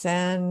 supplements.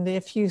 And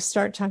if you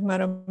start talking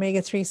about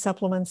omega-3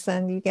 supplements,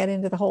 then you get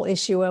into the whole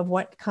issue of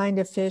what kind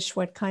of fish,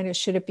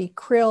 should it be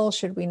krill?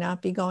 Should we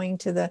not be going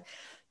to the,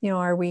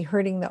 are we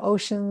hurting the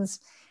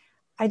oceans?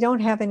 I don't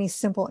have any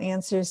simple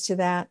answers to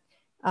that.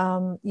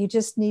 You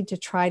just need to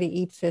try to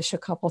eat fish a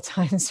couple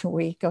times a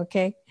week,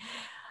 okay?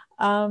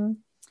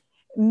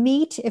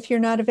 Meat, if you're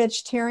not a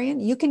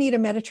vegetarian, you can eat a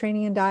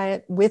Mediterranean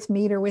diet with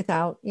meat or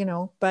without,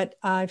 but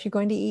if you're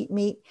going to eat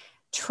meat,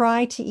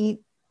 try to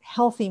eat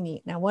healthy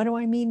meat. Now, what do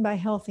I mean by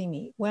healthy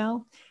meat?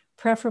 Well,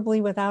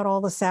 preferably without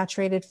all the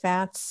saturated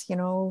fats.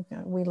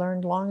 We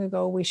learned long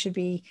ago we should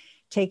be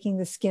taking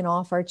the skin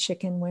off our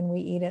chicken when we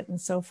eat it and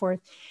so forth.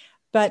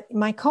 But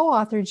my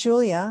co-author,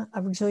 Julia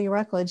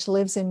Ruckledge,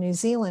 lives in New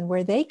Zealand,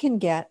 where they can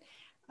get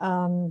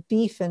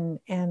beef and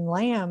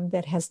lamb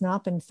that has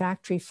not been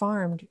factory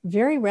farmed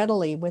very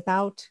readily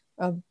without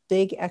a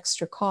big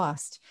extra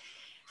cost.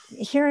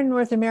 Here in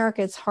North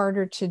America, it's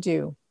harder to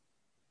do.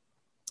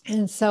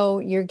 And so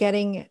you're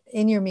getting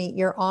in your meat,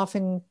 you're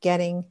often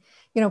getting,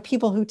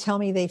 people who tell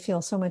me they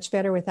feel so much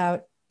better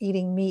without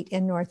eating meat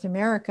in North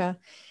America.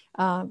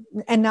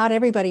 And not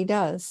everybody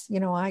does.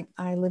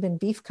 I live in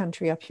beef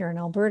country up here in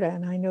Alberta,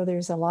 and I know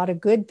there's a lot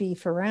of good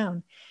beef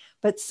around.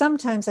 But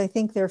sometimes I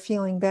think they're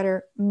feeling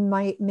better,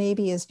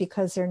 maybe is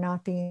because they're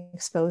not being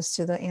exposed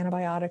to the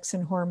antibiotics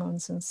and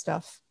hormones and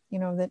stuff,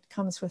 that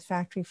comes with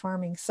factory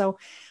farming. So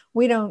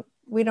we don't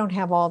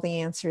have all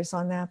the answers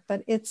on that,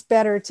 but it's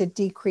better to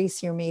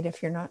decrease your meat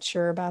if you're not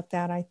sure about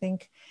that, I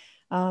think.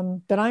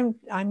 But I'm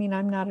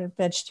not a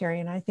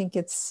vegetarian. I think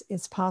it's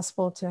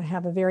possible to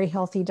have a very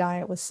healthy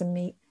diet with some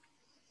meat.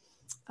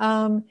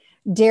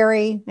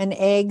 Dairy and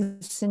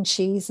eggs and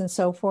cheese and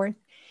so forth.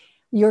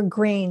 Your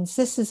grains,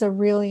 this is a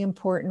really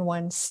important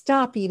one.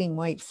 Stop eating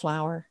white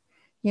flour.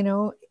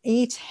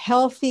 Eat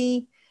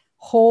healthy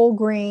whole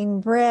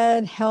grain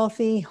bread,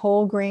 healthy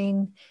whole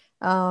grain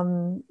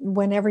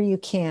whenever you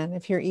can,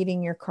 if you're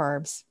eating your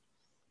carbs.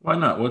 Why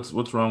not?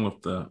 What's wrong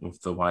with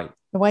the white?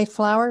 The white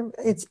flour?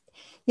 It's,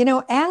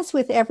 as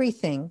with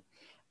everything,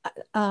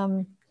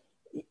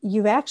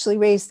 you've actually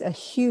raised a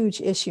huge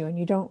issue and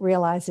you don't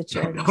realize it,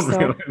 Jordan.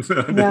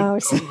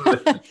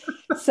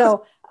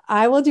 So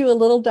I will do a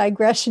little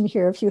digression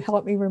here if you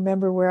help me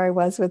remember where I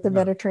was with the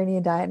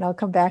Mediterranean diet, and I'll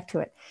come back to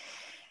it.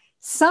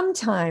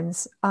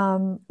 Sometimes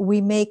we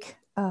make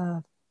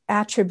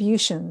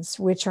attributions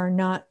which are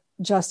not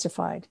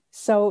justified.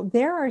 So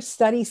there are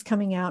studies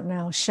coming out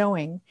now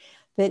showing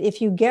that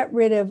if you get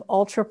rid of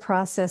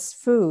ultra-processed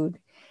food,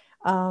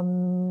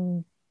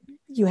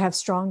 you have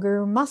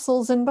stronger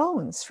muscles and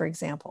bones, for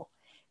example.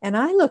 And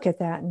I look at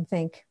that and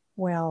think,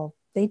 well,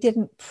 they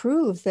didn't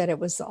prove that it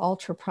was the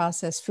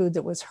ultra-processed food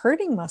that was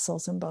hurting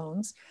muscles and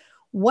bones.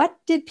 What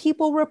did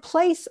people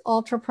replace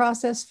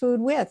ultra-processed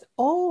food with?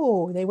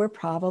 Oh, they were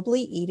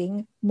probably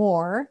eating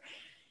more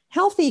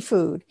healthy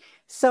food.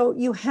 So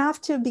you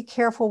have to be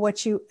careful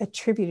what you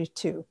attribute it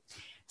to.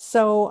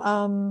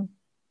 So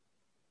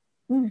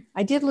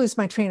I did lose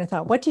my train of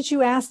thought. What did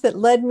you ask that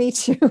led me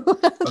to?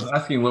 I was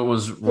asking what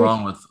was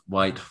wrong with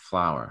white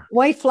flour.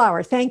 White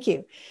flour, thank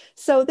you.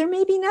 So there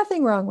may be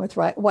nothing wrong with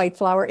white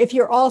flour if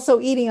you're also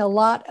eating a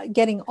lot,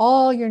 getting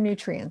all your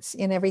nutrients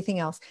in everything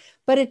else.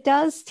 But it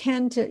does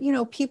tend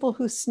to, people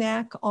who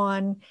snack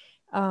on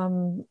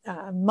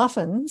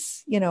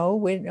muffins,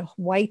 with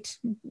white,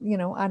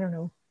 I don't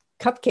know,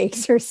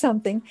 cupcakes or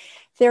something,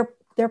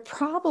 they're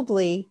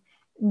probably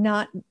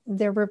not,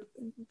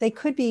 they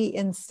could be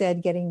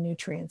instead getting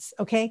nutrients.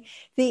 Okay.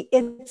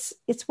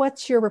 It's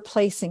what you're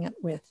replacing it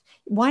with.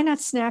 Why not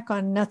snack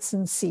on nuts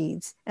and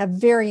seeds? A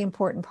very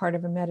important part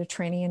of a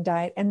Mediterranean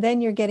diet. And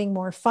then you're getting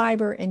more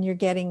fiber, and you're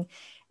getting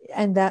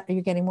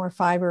more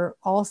fiber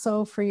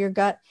also for your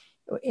gut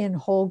in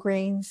whole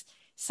grains.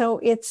 So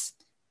it's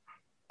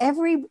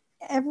every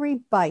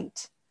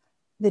bite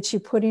that you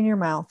put in your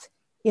mouth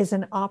is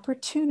an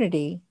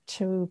opportunity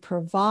to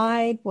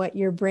provide what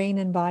your brain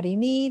and body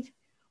need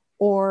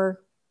or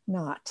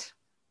not.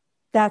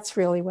 That's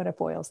really what it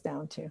boils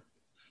down to.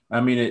 I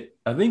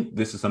think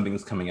this is something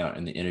that's coming out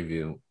in the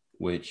interview,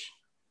 which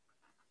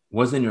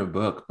was in your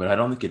book, but I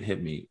don't think it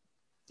hit me.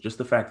 Just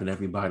the fact that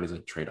every bite is a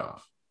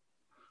trade-off.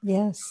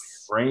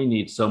 Yes. Your brain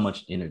needs so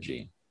much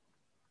energy.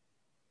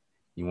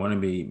 You want to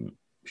be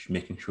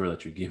making sure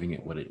that you're giving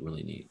it what it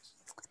really needs.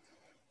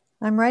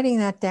 I'm writing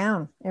that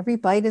down. Every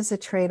bite is a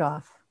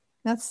trade-off.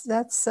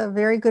 That's a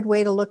very good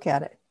way to look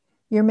at it.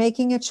 You're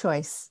making a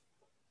choice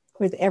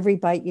with every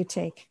bite you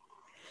take.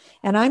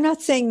 And I'm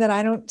not saying that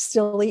I don't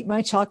still eat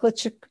my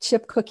chocolate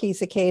chip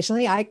cookies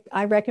occasionally.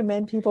 I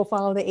recommend people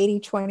follow the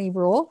 80-20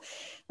 rule.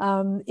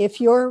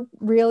 If you're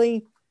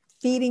really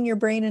feeding your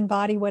brain and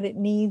body what it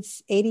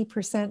needs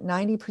 80%,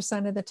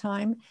 90% of the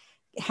time,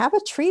 have a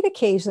treat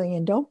occasionally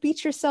and don't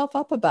beat yourself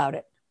up about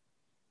it.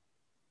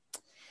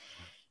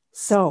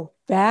 So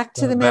back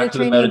to the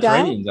Mediterranean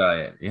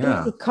diet.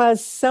 Yeah.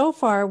 Because so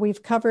far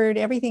we've covered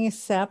everything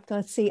except,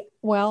 let's see,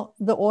 well,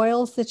 the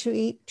oils that you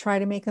eat, try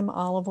to make them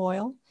olive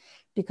oil,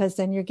 because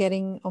then you're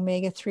getting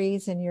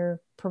omega-3s and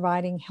you're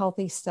providing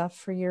healthy stuff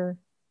for your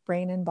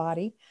brain and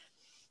body.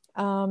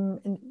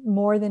 I'm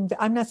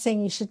not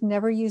saying you should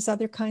never use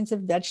other kinds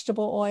of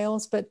vegetable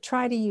oils, but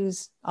try to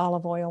use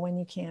olive oil when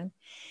you can.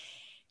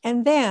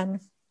 And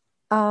then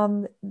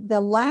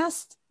the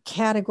last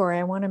category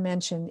I want to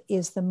mention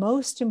is the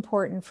most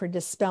important for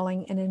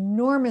dispelling an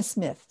enormous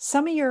myth.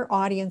 Some of your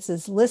audience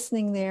is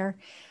listening there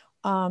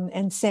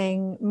and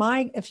saying,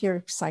 if you're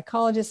a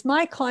psychologist,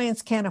 my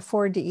clients can't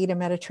afford to eat a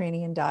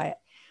Mediterranean diet.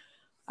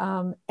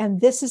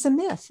 And this is a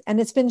myth. And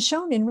it's been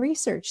shown in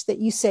research that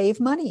you save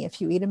money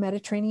if you eat a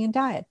Mediterranean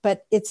diet,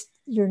 but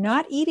you're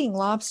not eating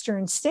lobster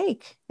and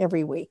steak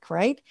every week,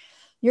 right?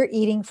 You're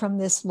eating from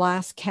this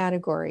last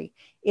category.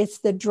 It's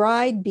the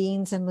dried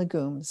beans and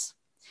legumes.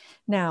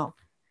 Now,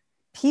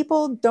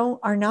 people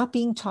are not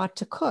being taught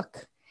to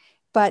cook.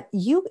 But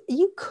you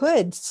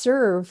could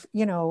serve,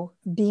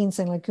 beans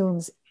and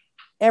legumes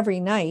every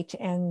night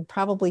and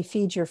probably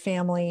feed your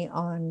family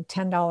on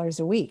 $10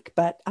 a week.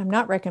 But I'm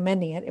not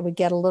recommending it. It would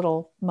get a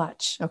little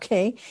much.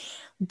 Okay.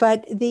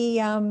 But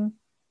the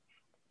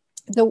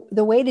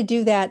way to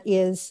do that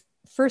is,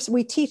 first,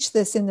 we teach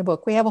this in the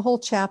book. We have a whole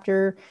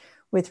chapter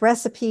with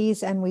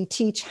recipes, and we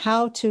teach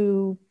how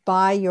to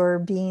buy your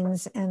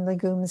beans and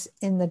legumes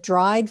in the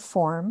dried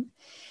form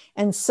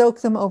and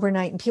soak them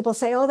overnight. And people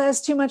say, oh, that's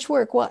too much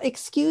work. Well,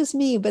 excuse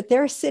me, but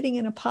they're sitting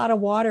in a pot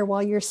of water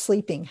while you're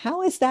sleeping.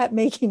 How is that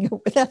making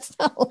it? That's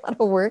not a lot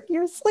of work.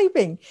 You're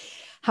sleeping.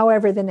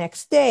 However, the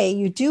next day,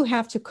 you do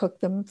have to cook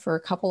them for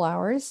a couple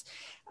hours,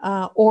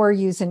 or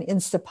use an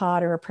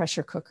Instapot or a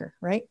pressure cooker,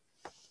 right?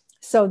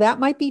 So that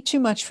might be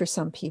too much for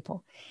some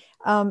people.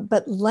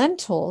 But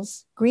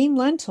lentils, green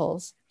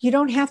lentils, you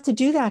don't have to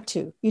do that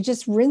too. You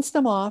just rinse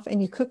them off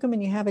and you cook them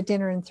and you have a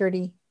dinner in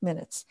 30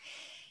 minutes.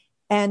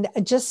 And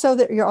just so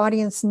that your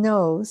audience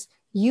knows,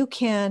 you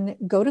can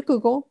go to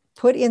Google,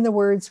 put in the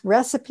words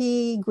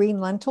recipe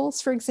green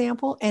lentils, for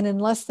example, and in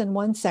less than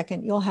 1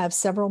 second, you'll have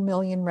several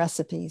million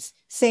recipes.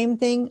 Same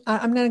thing.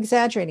 I'm not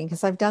exaggerating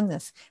because I've done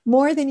this,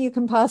 more than you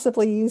can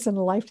possibly use in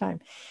a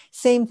lifetime.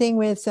 Same thing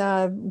with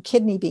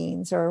kidney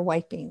beans or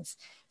white beans.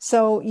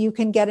 So you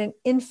can get an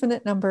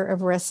infinite number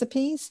of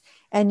recipes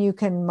and you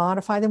can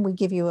modify them. We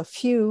give you a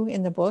few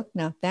in the book,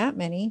 not that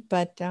many,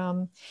 but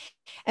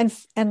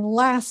and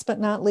last but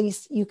not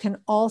least, you can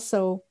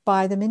also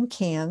buy them in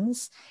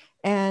cans.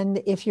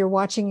 And if you're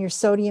watching your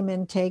sodium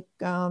intake,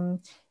 then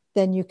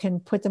you can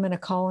put them in a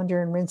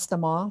colander and rinse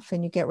them off,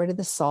 and you get rid of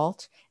the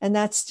salt. And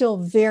that's still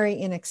very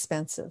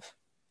inexpensive.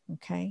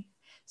 Okay.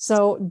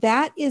 So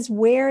that is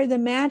where the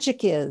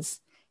magic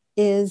is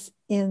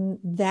in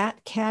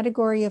that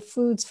category of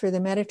foods for the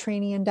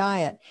Mediterranean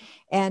diet.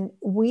 And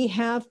we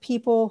have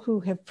people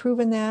who have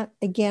proven that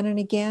again and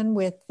again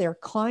with their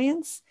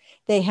clients.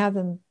 They have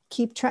them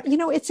keep track.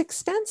 It's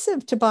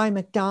expensive to buy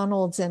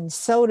McDonald's and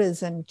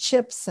sodas and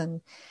chips,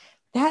 and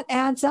that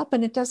adds up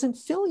and it doesn't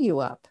fill you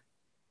up.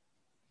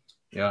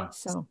 Yeah.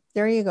 So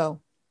there you go.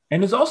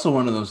 And it's also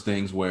one of those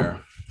things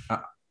where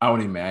I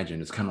would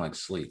imagine it's kind of like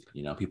sleep.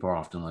 People are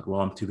often like,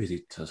 well, I'm too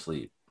busy to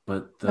sleep.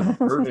 But the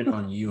burden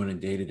on you on a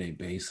day-to-day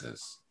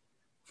basis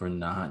for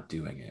not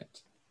doing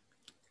it.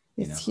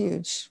 It's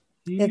huge.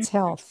 It's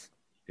health.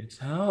 It's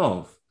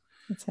health.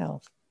 It's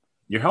health.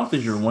 Your health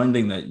is your one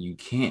thing that you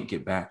can't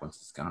get back once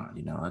it's gone.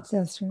 That's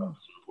right. The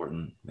most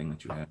important thing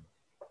that you have.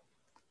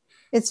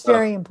 It's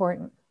very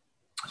important.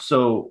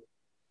 So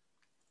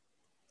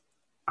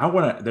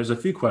there's a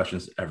few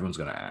questions everyone's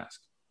going to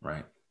ask,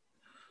 right?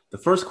 The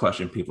first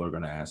question people are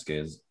going to ask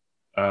is,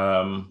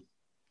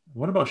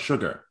 what about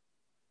sugar?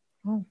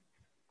 Oh.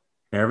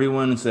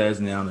 Everyone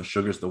says now that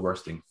sugar is the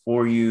worst thing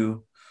for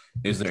you.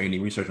 Is there any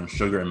research on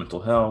sugar and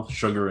mental health?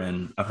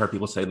 I've heard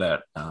people say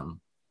that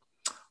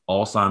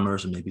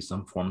Alzheimer's and maybe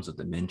some forms of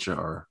dementia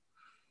or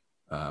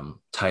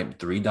type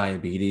 3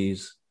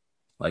 diabetes.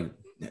 Like,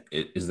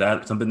 is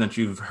that something that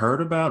you've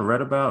heard about,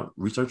 read about,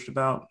 researched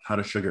about? How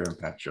does sugar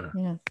impact your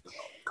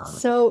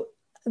cognitive? So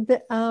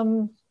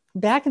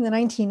back in the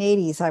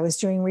 1980s, I was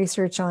doing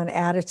research on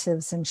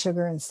additives and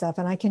sugar and stuff.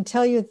 And I can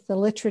tell you that the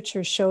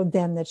literature showed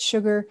then that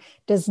sugar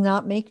does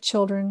not make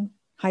children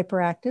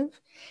hyperactive.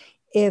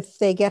 If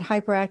they get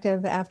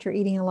hyperactive after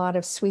eating a lot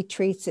of sweet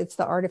treats, it's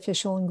the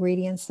artificial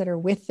ingredients that are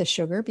with the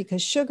sugar,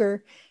 because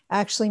sugar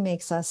actually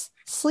makes us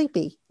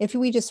sleepy. If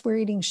we just were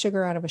eating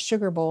sugar out of a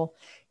sugar bowl,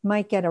 you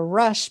might get a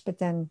rush, but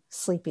then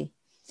sleepy.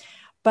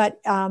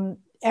 But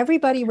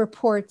everybody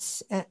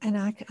reports, and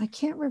I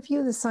can't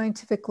review the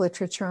scientific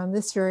literature on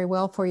this very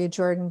well for you,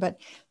 Jordan, but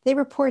they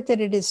report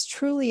that it is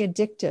truly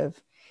addictive.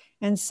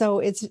 And so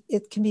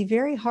it can be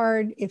very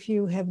hard if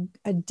you have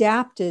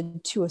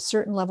adapted to a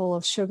certain level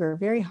of sugar,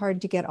 very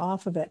hard to get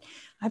off of it.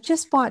 I've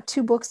just bought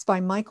 2 books by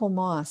Michael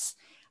Moss,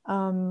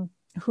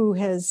 who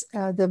has,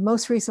 the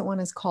most recent one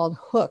is called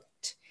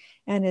Hooked.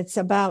 And it's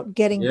about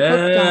getting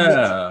hooked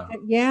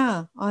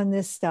on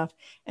this stuff.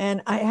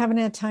 And I haven't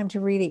had time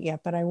to read it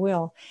yet, but I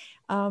will.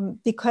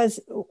 Because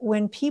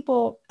when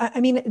people,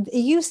 it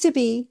used to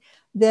be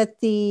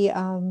that the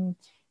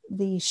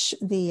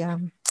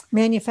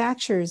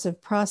manufacturers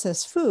of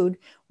processed food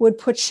would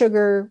put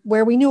sugar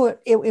where we knew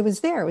it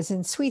was there. It was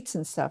in sweets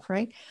and stuff,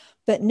 right?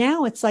 But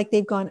now it's like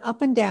they've gone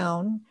up and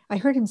down. I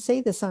heard him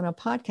say this on a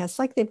podcast,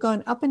 like they've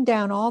gone up and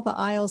down all the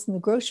aisles in the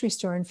grocery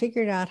store and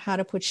figured out how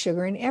to put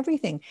sugar in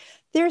everything.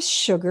 There's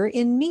sugar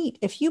in meat.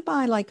 If you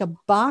buy like a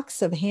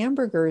box of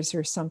hamburgers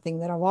or something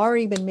that have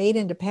already been made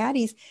into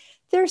patties,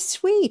 they're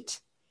sweet.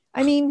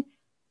 I mean,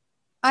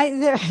 I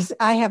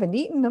haven't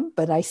eaten them,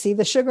 but I see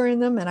the sugar in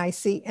them, and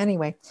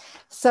anyway.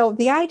 So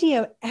the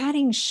idea of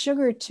adding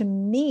sugar to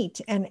meat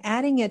and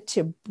adding it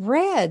to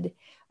bread,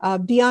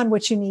 beyond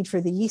what you need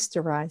for the yeast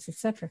to rise,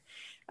 etc.,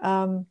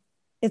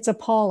 it's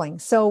appalling.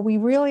 So we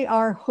really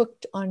are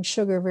hooked on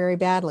sugar very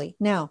badly.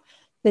 Now,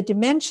 the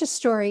dementia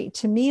story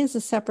to me is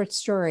a separate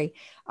story.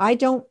 I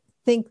don't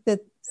think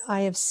that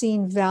I have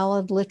seen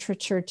valid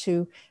literature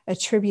to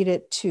attribute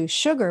it to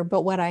sugar,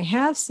 but what I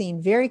have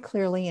seen very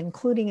clearly,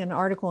 including an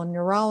article in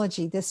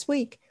Neurology this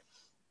week,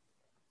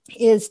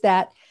 is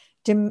that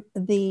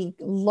the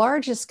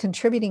largest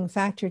contributing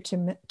factor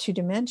to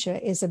dementia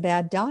is a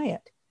bad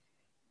diet.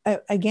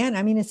 Again,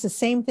 I mean, it's the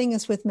same thing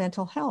as with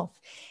mental health.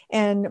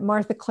 And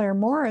Martha Claire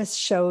Morris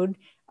showed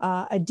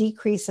a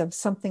decrease of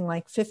something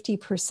like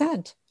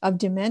 50% of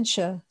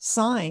dementia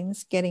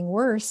signs getting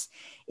worse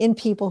in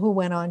people who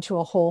went on to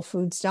a whole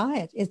foods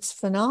diet. It's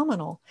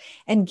phenomenal.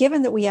 And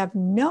given that we have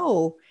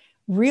no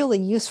really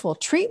useful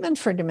treatment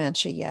for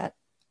dementia yet,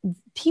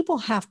 people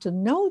have to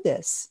know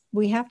this.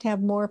 We have to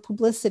have more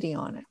publicity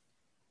on it.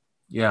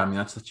 Yeah, I mean,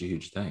 that's such a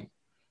huge thing.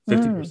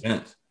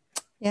 50%.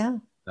 Yeah.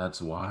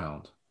 That's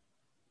wild.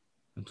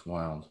 That's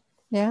wild.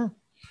 Yeah.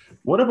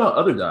 What about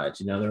other diets?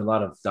 There are a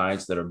lot of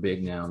diets that are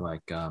big now,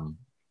 like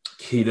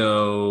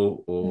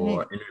keto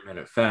or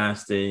intermittent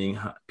fasting.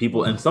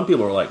 And some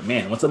people are like,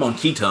 man, once I'm on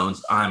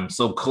ketones, I'm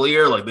so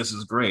clear. Like, this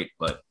is great.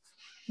 But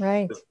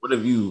what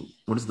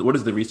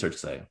does the research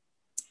say?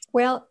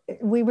 Well,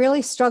 we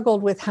really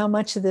struggled with how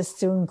much of this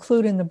to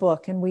include in the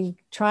book. And we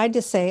tried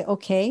to say,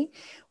 okay,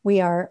 we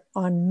are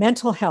on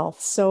mental health.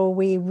 So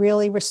we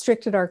really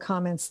restricted our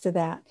comments to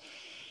that.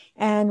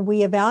 And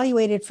we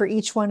evaluated for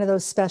each one of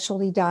those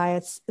specialty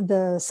diets,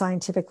 the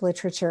scientific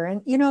literature.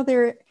 And,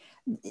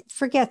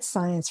 forget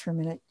science for a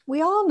minute.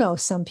 We all know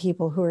some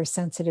people who are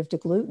sensitive to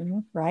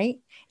gluten, right?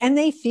 And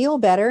they feel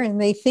better and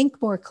they think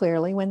more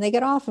clearly when they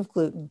get off of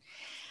gluten.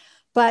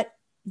 But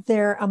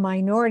they're a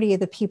minority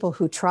of the people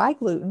who try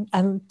gluten,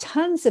 and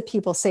tons of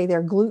people say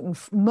they're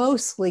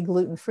mostly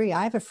gluten-free.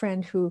 I have a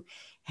friend who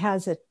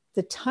has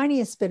the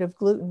tiniest bit of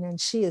gluten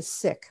and she is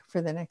sick for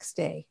the next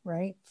day,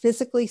 right?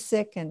 Physically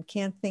sick and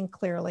can't think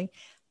clearly.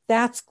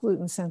 That's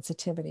gluten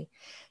sensitivity.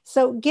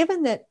 So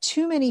given that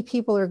too many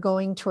people are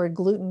going toward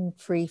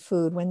gluten-free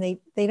food when they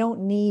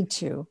don't need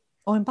to.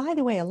 Oh, and by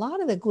the way, a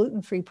lot of the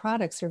gluten-free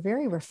products are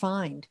very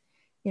refined,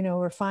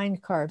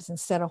 refined carbs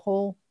instead of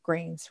whole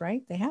grains,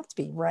 right? They have to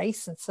be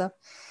rice and stuff.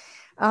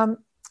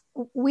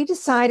 We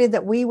decided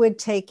that we would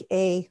take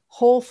a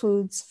whole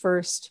foods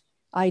first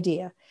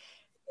idea.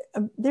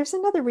 There's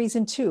another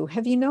reason too.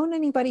 Have you known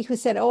anybody who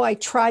said, oh, I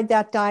tried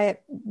that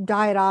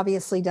diet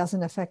obviously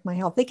doesn't affect my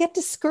health? They get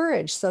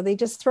discouraged. So they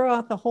just throw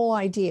out the whole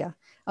idea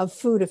of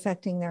food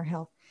affecting their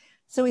health.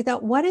 So we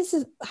thought,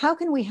 how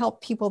can we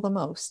help people the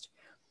most?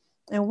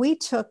 And we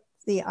took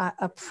the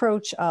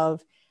approach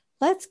of,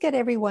 let's get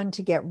everyone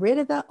to get rid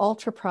of the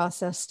ultra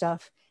processed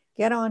stuff,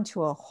 get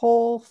onto a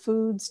whole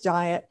foods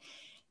diet.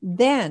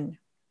 Then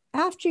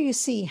after you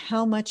see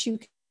how much you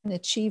can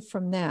achieve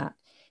from that,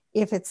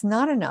 if it's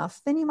not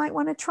enough, then you might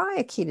want to try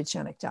a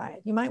ketogenic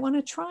diet. You might want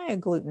to try a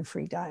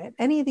gluten-free diet.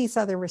 Any of these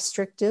other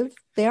restrictive,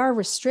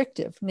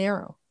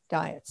 narrow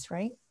diets,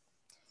 right?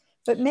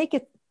 But make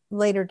it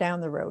later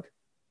down the road.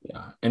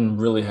 Yeah,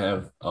 and really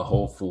have a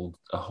whole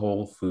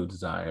foods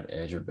diet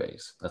as your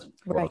base. That's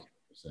what I'm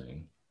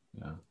saying.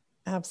 Yeah,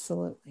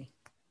 absolutely.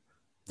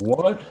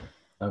 What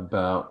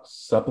about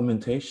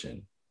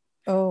supplementation?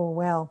 Oh,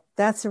 well,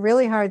 that's a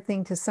really hard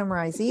thing to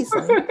summarize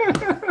easily.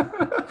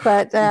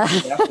 But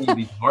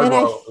these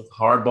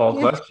hardball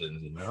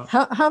questions,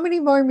 How many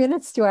more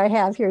minutes do I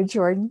have here,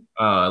 Jordan?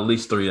 At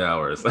least 3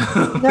 hours.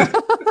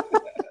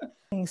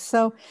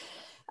 So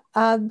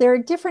there are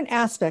different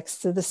aspects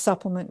to the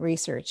supplement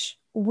research.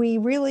 We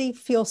really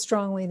feel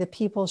strongly that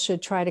people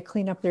should try to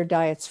clean up their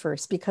diets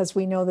first, because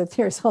we know that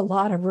there's a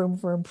lot of room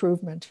for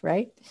improvement,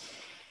 right?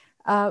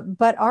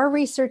 But our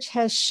research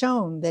has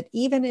shown that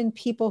even in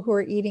people who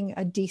are eating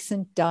a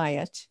decent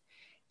diet,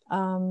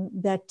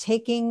 that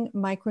taking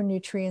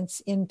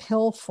micronutrients in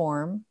pill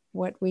form,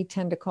 what we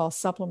tend to call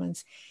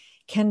supplements,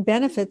 can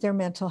benefit their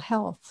mental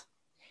health.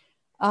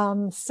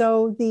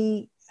 So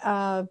the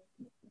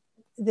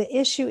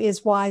issue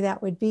is why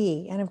that would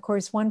be. And of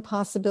course, one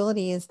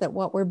possibility is that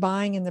what we're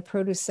buying in the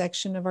produce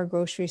section of our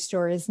grocery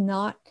store is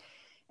not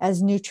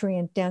as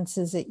nutrient dense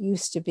as it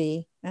used to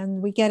be.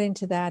 And we get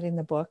into that in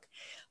the book.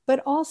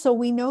 But also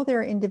we know there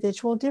are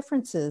individual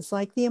differences,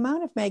 like the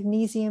amount of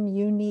magnesium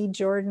you need,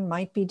 Jordan,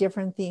 might be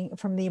different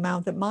from the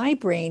amount that my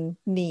brain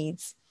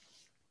needs.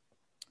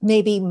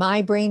 Maybe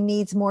my brain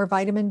needs more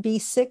vitamin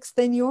B6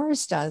 than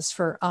yours does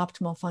for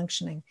optimal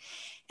functioning.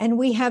 And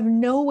we have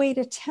no way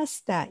to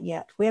test that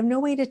yet. We have no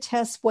way to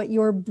test what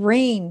your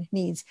brain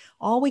needs.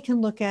 All we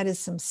can look at is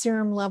some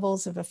serum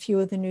levels of a few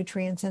of the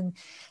nutrients, and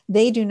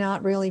they do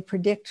not really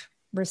predict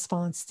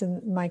response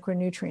to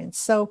micronutrients.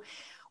 So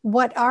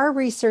what our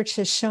research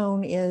has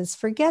shown is,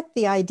 forget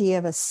the idea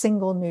of a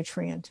single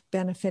nutrient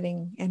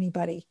benefiting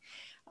anybody.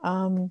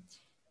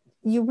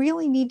 You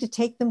really need to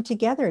take them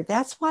together.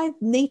 That's why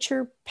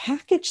nature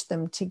packaged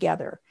them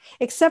together,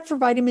 except for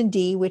vitamin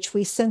D, which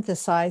we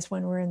synthesize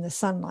when we're in the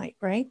sunlight,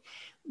 right?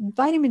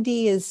 Vitamin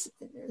D is,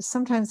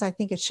 sometimes I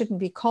think it shouldn't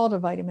be called a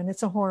vitamin.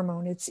 It's a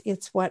hormone.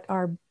 It's what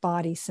our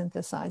body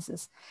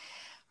synthesizes.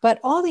 But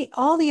all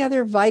the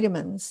other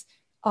vitamins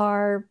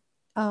are,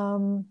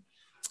 and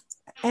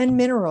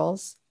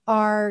minerals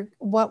are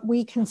what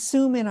we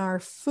consume in our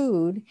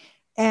food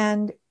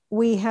And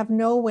we have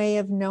no way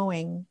of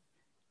knowing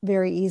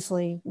very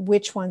easily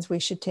which ones we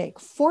should take.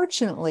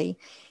 Fortunately,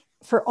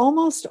 for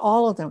almost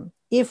all of them,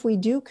 if we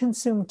do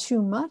consume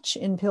too much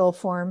in pill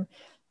form,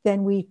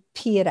 then we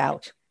pee it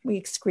out, we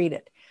excrete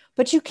it.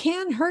 But you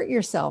can hurt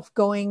yourself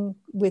going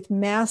with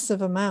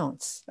massive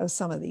amounts of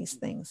some of these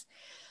things.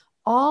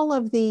 All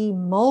of the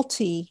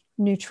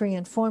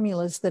multi-nutrient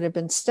formulas that have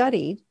been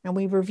studied, and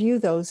we review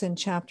those in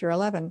chapter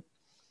 11,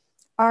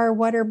 are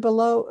what are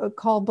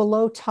called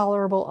below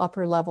tolerable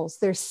upper levels.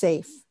 They're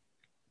safe.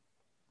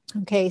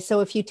 Okay,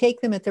 so if you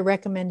take them at the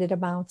recommended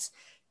amounts,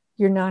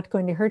 you're not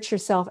going to hurt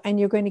yourself, and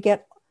you're going to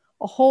get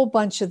a whole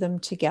bunch of them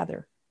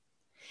together.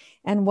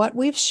 And what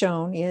we've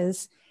shown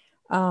is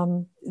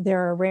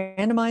there are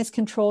randomized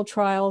controlled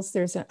trials.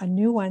 There's a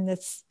new one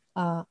that's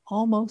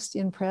almost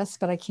in press,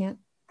 but I can't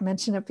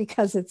mention it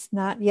because it's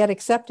not yet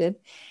accepted.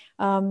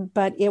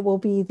 But it will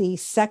be the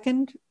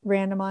second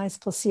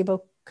randomized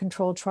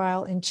placebo-controlled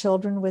trial in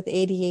children with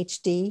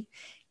ADHD,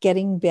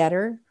 getting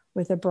better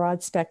with a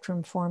broad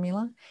spectrum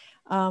formula.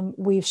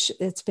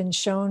 It's been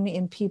shown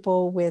in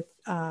people with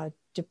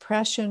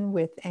depression,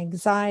 with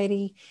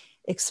anxiety.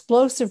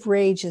 Explosive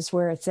rage is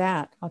where it's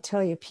at. I'll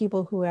tell you,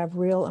 people who have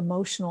real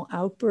emotional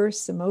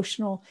outbursts,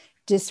 emotional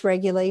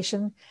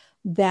dysregulation,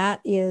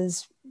 that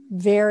is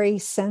very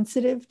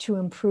sensitive to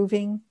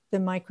improving the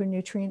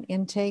micronutrient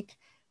intake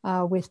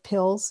with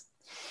pills.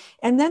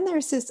 And then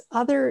there's this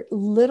other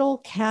little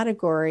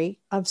category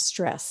of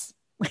stress,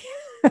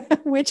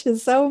 which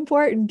is so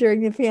important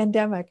during the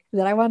pandemic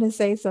that I want to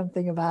say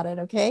something about it,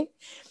 okay?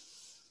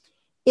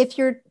 If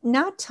you're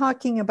not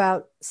talking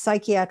about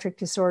psychiatric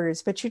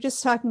disorders, but you're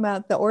just talking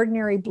about the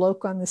ordinary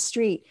bloke on the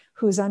street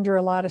who's under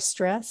a lot of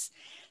stress,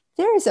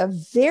 there's a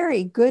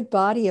very good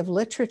body of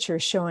literature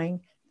showing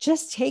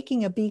just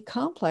taking a B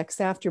complex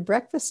after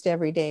breakfast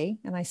every day,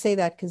 and I say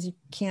that because you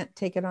can't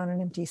take it on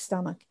an empty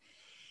stomach,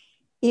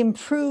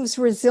 improves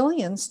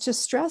resilience to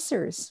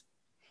stressors.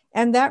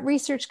 And that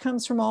research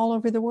comes from all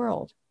over the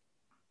world.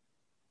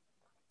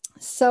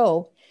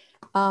 So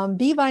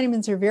B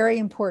vitamins are very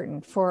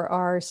important for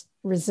our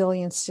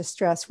resilience to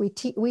stress. We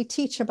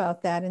teach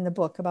about that in the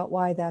book, about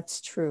why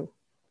that's true.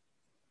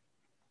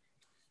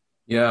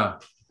 Yeah.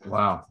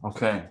 Wow.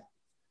 Okay.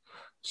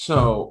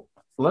 So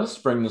let's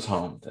bring this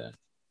home then.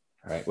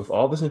 All right. With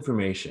all this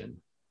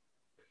information,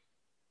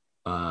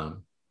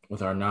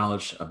 with our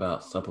knowledge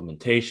about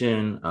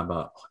supplementation,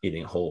 about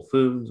eating whole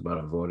foods, about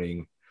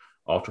avoiding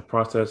ultra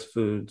processed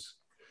foods,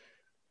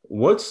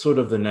 what's sort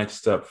of the next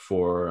step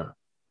for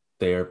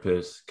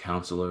therapists,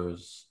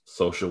 counselors,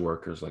 social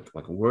workers? Like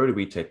where do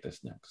we take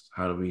this next?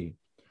 How do we,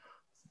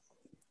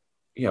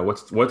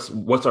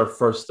 what's our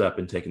first step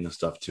in taking this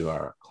stuff to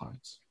our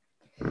clients?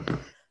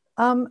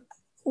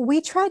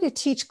 We try to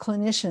teach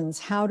clinicians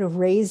how to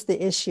raise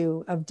the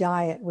issue of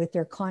diet with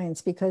their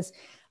clients, because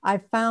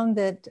I've found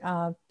that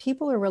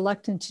people are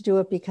reluctant to do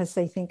it because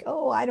they think,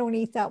 oh, I don't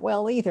eat that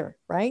well either,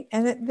 right?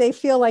 And they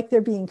feel like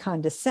they're being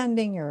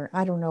condescending, or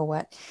I don't know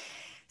what.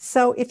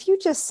 So if you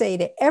just say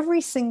to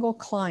every single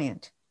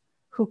client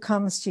who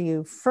comes to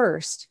you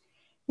first,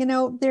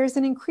 there's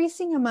an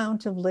increasing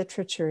amount of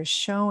literature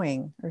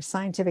showing, or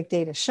scientific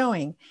data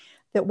showing,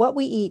 that what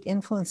we eat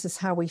influences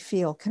how we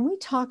feel. Can we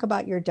talk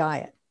about your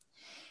diet?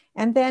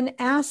 And then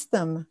ask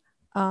them,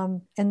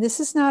 and this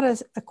is not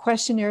a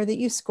questionnaire that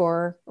you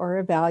score or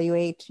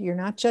evaluate. You're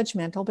not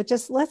judgmental, but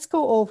just let's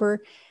go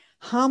over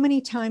how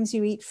many times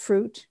you eat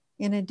fruit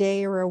in a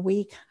day or a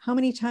week. How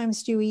many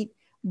times do you eat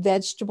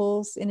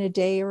vegetables in a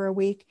day or a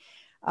week?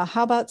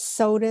 How about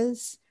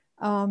sodas?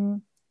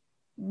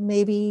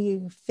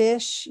 Maybe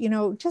fish,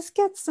 just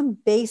get some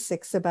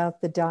basics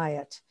about the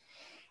diet.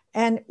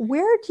 And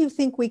where do you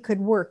think we could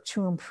work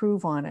to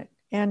improve on it?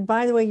 And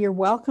by the way, you're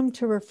welcome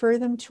to refer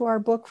them to our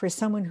book for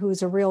someone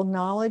who's a real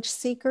knowledge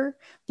seeker,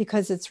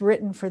 because it's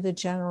written for the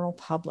general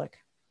public.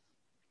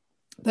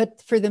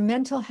 But for the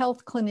mental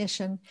health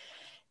clinician,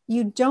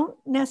 you don't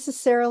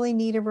necessarily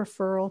need a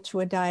referral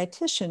to a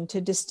dietitian to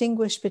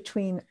distinguish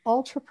between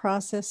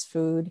ultra-processed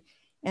food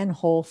and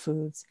whole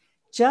foods.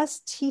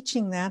 Just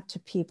teaching that to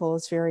people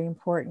is very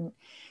important.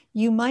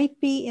 You might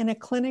be in a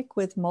clinic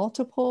with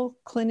multiple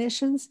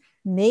clinicians.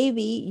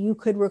 Maybe you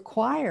could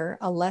require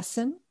a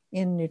lesson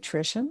in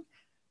nutrition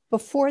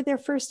before their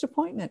first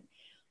appointment.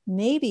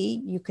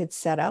 Maybe you could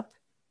set up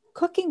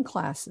cooking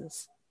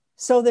classes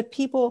so that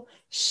people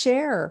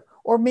share,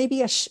 or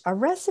maybe a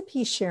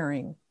recipe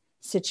sharing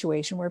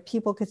situation where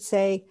people could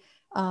say,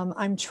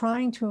 I'm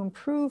trying to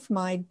improve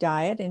my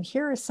diet, and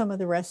here are some of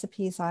the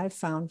recipes I've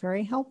found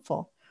very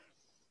helpful.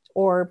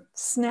 Or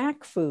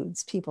snack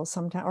foods, people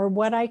sometimes, or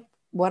what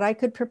I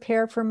could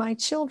prepare for my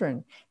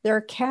children. There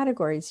are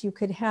categories. You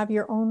could have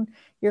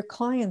your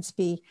clients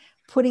be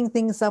putting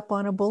things up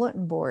on a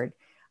bulletin board.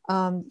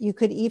 You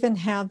could even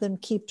have them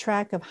keep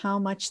track of how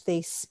much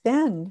they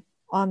spend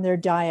on their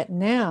diet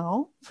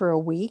now for a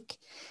week,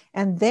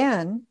 and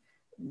then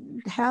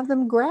have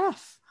them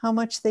graph how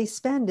much they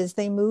spend as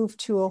they move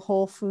to a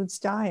whole foods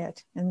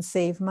diet and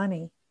save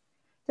money.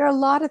 There are a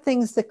lot of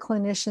things that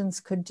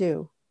clinicians could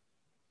do.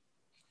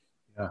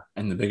 Yeah.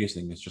 And the biggest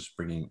thing is just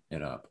bringing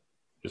it up,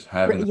 just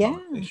having the Yeah,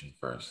 conversation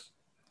first.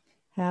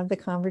 have the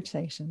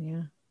conversation.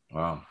 Yeah.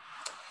 Wow.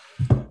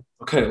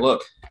 Okay,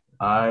 look,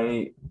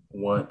 I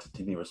want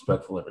to be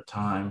respectful of your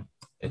time.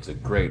 It's a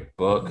great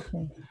book.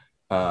 Okay.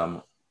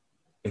 Um,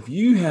 if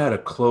you had a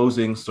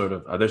closing sort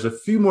of, there's a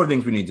few more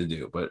things we need to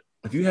do, but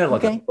if you had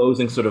like a Okay.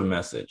 closing sort of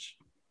message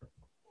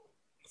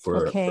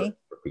Okay.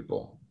 for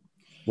people,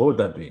 what would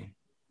that be?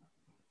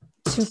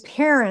 To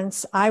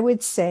parents, I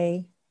would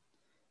say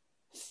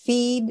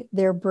feed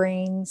their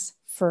brains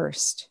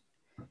first.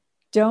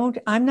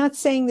 I'm not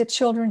saying that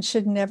children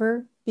should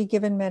never be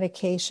given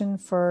medication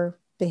for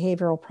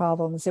behavioral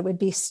problems. It would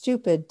be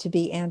stupid to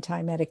be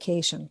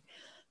anti-medication,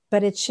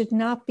 but it should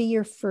not be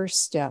your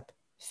first step.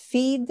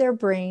 Feed their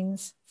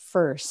brains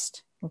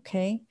first,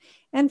 okay?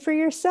 And for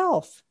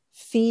yourself,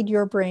 feed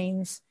your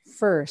brains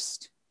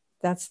first.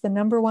 That's the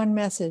number one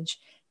message.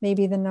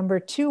 Maybe the number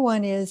two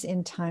one is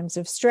in times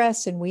of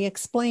stress, and we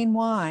explain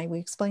why. We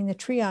explain the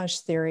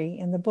triage theory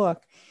in the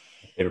book.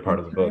 Favorite part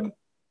of the book.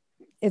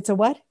 It's a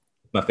what?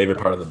 My favorite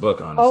part of the book,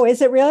 honestly. Oh,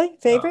 is it really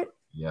favorite?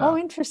 Yeah. Oh,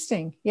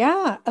 interesting.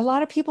 Yeah, a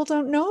lot of people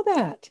don't know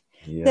that.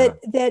 Yeah.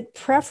 That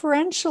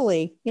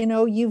preferentially,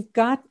 you've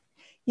got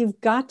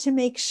to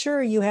make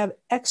sure you have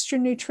extra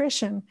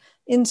nutrition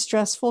in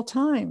stressful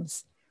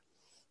times.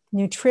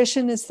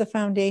 Nutrition is the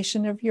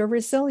foundation of your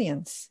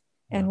resilience,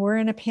 and we're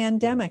in a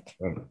pandemic.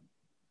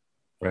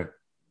 Right.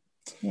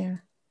 Yeah.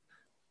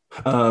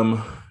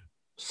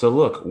 So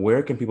look,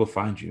 where can people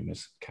find you,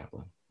 Miss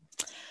Kaplan?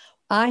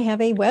 I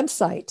have a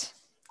website,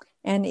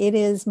 and it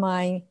is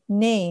my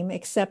name,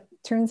 except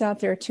turns out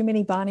there are too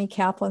many Bonnie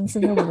Kaplans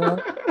in the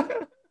world.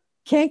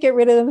 Can't get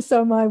rid of them.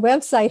 So my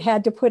website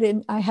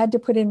I had to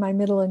put in my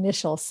middle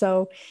initial.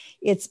 So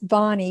it's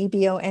Bonnie,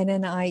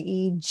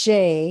 BONNIEJ,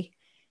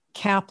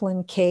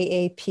 Kaplan,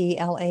 KAPLAN.com.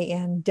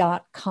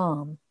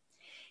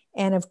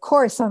 And of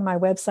course, on my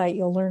website,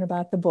 you'll learn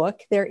about the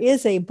book. There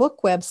is a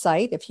book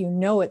website if you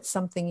know it's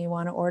something you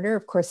want to order.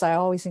 Of course, I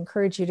always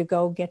encourage you to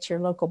go get your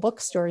local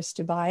bookstores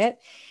to buy it.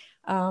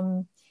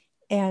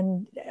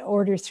 And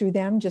order through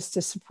them just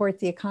to support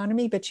the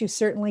economy, but you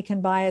certainly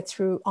can buy it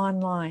through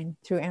online,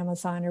 through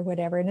Amazon or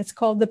whatever. And it's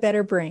called The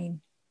Better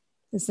Brain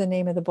is the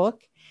name of the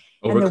book.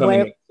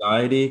 Overcoming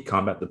Anxiety,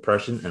 Combat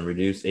Depression, and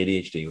Reduce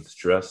ADHD with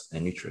Stress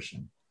and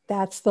Nutrition.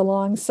 That's the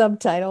long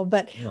subtitle,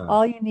 but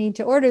all you need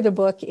to order the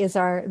book is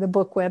the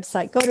book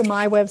website. Go to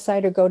my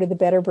website or go to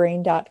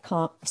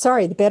thebetterbrain.com.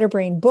 Sorry,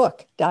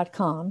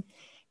 thebetterbrainbook.com.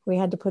 We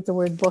had to put the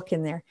word book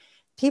in there.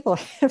 People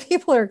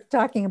are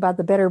talking about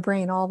The Better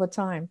Brain all the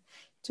time.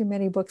 Too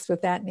many books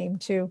with that name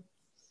too.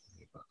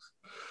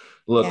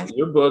 Look,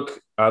 your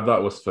book I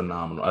thought was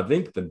phenomenal. I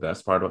think the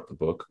best part about the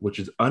book, which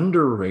is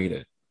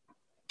underrated,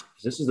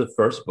 this is the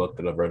first book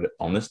that I've read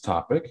on this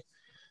topic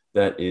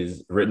that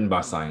is written by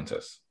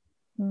scientists.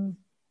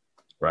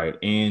 Right.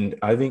 And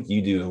I think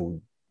you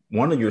do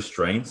one of your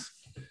strengths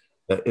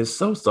that is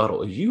so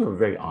subtle is you are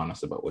very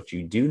honest about what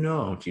you do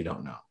know and what you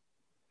don't know.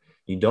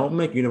 You don't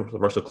make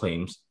universal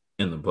claims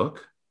in the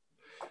book,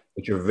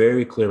 but you're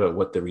very clear about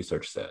what the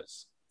research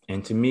says.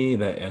 And to me,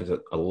 that adds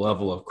a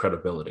level of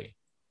credibility,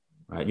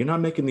 right? You're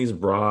not making these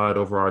broad,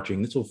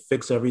 overarching, this will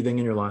fix everything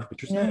in your life, but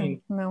you're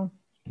saying, no,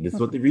 this is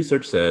what the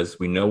research says.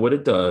 We know what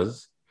it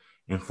does.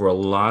 And for a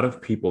lot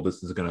of people,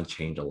 this is going to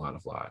change a lot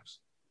of lives,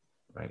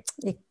 right?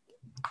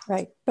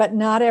 Right. But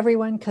not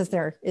everyone, because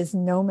there is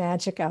no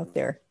magic out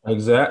there.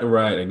 Exactly.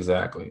 Right.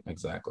 Exactly.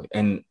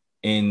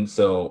 And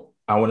so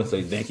I want to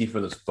say thank you for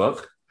this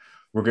book.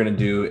 We're going to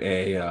do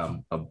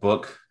a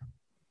book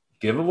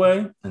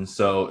giveaway. And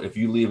so if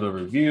you leave a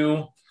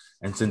review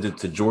and send it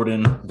to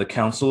Jordan the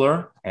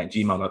Counselor at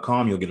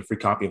gmail.com, you'll get a free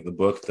copy of the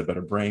book, The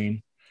Better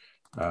Brain,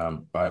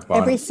 by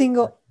Bonnie.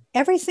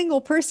 Every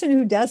single person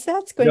who does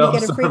that's going to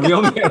get a free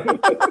copy.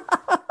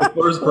 The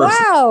first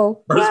person.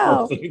 Wow.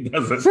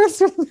 First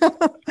person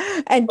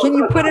And can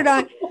you put it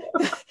on?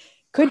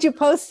 Could you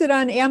post it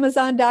on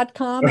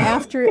Amazon.com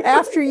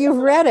after you've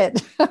read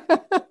it?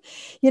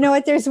 You know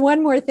what? There's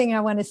one more thing I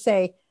want to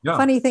say. Yeah.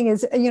 Funny thing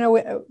is,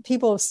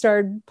 people have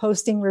started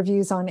posting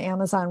reviews on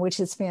Amazon, which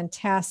is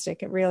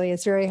fantastic. It really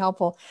is very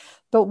helpful.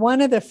 But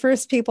one of the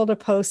first people to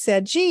post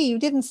said, "Gee, you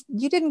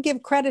didn't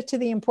give credit to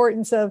the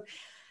importance of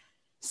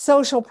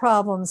social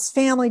problems,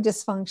 family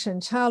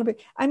dysfunction, child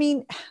abuse." I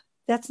mean,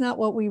 that's not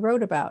what we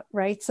wrote about,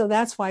 right? So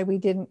that's why we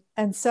didn't.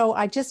 And so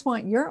I just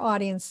want your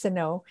audience to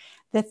know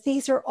that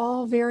these are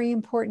all very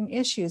important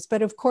issues.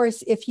 But of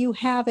course, if you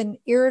have an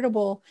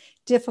irritable,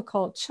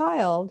 difficult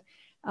child,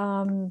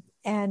 and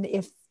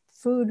if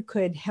food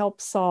could help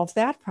solve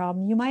that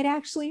problem, you might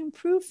actually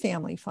improve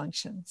family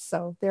function.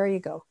 So there you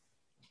go.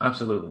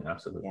 Absolutely.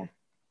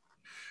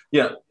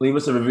 Yeah. Leave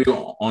us a review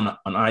on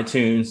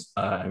iTunes,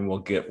 and we'll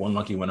get one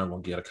lucky winner. We'll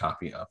get a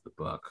copy of the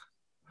book.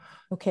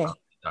 Okay.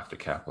 Dr.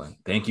 Kaplan,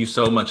 thank you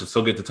so much. It's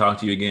so good to talk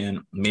to you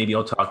again. Maybe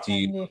I'll talk to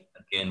you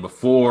again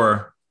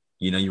before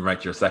you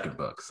write your second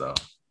book. So.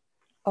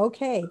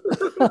 Okay.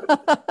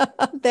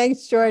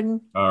 Thanks,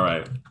 Jordan. All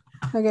right.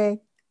 Okay.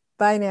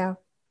 Bye now.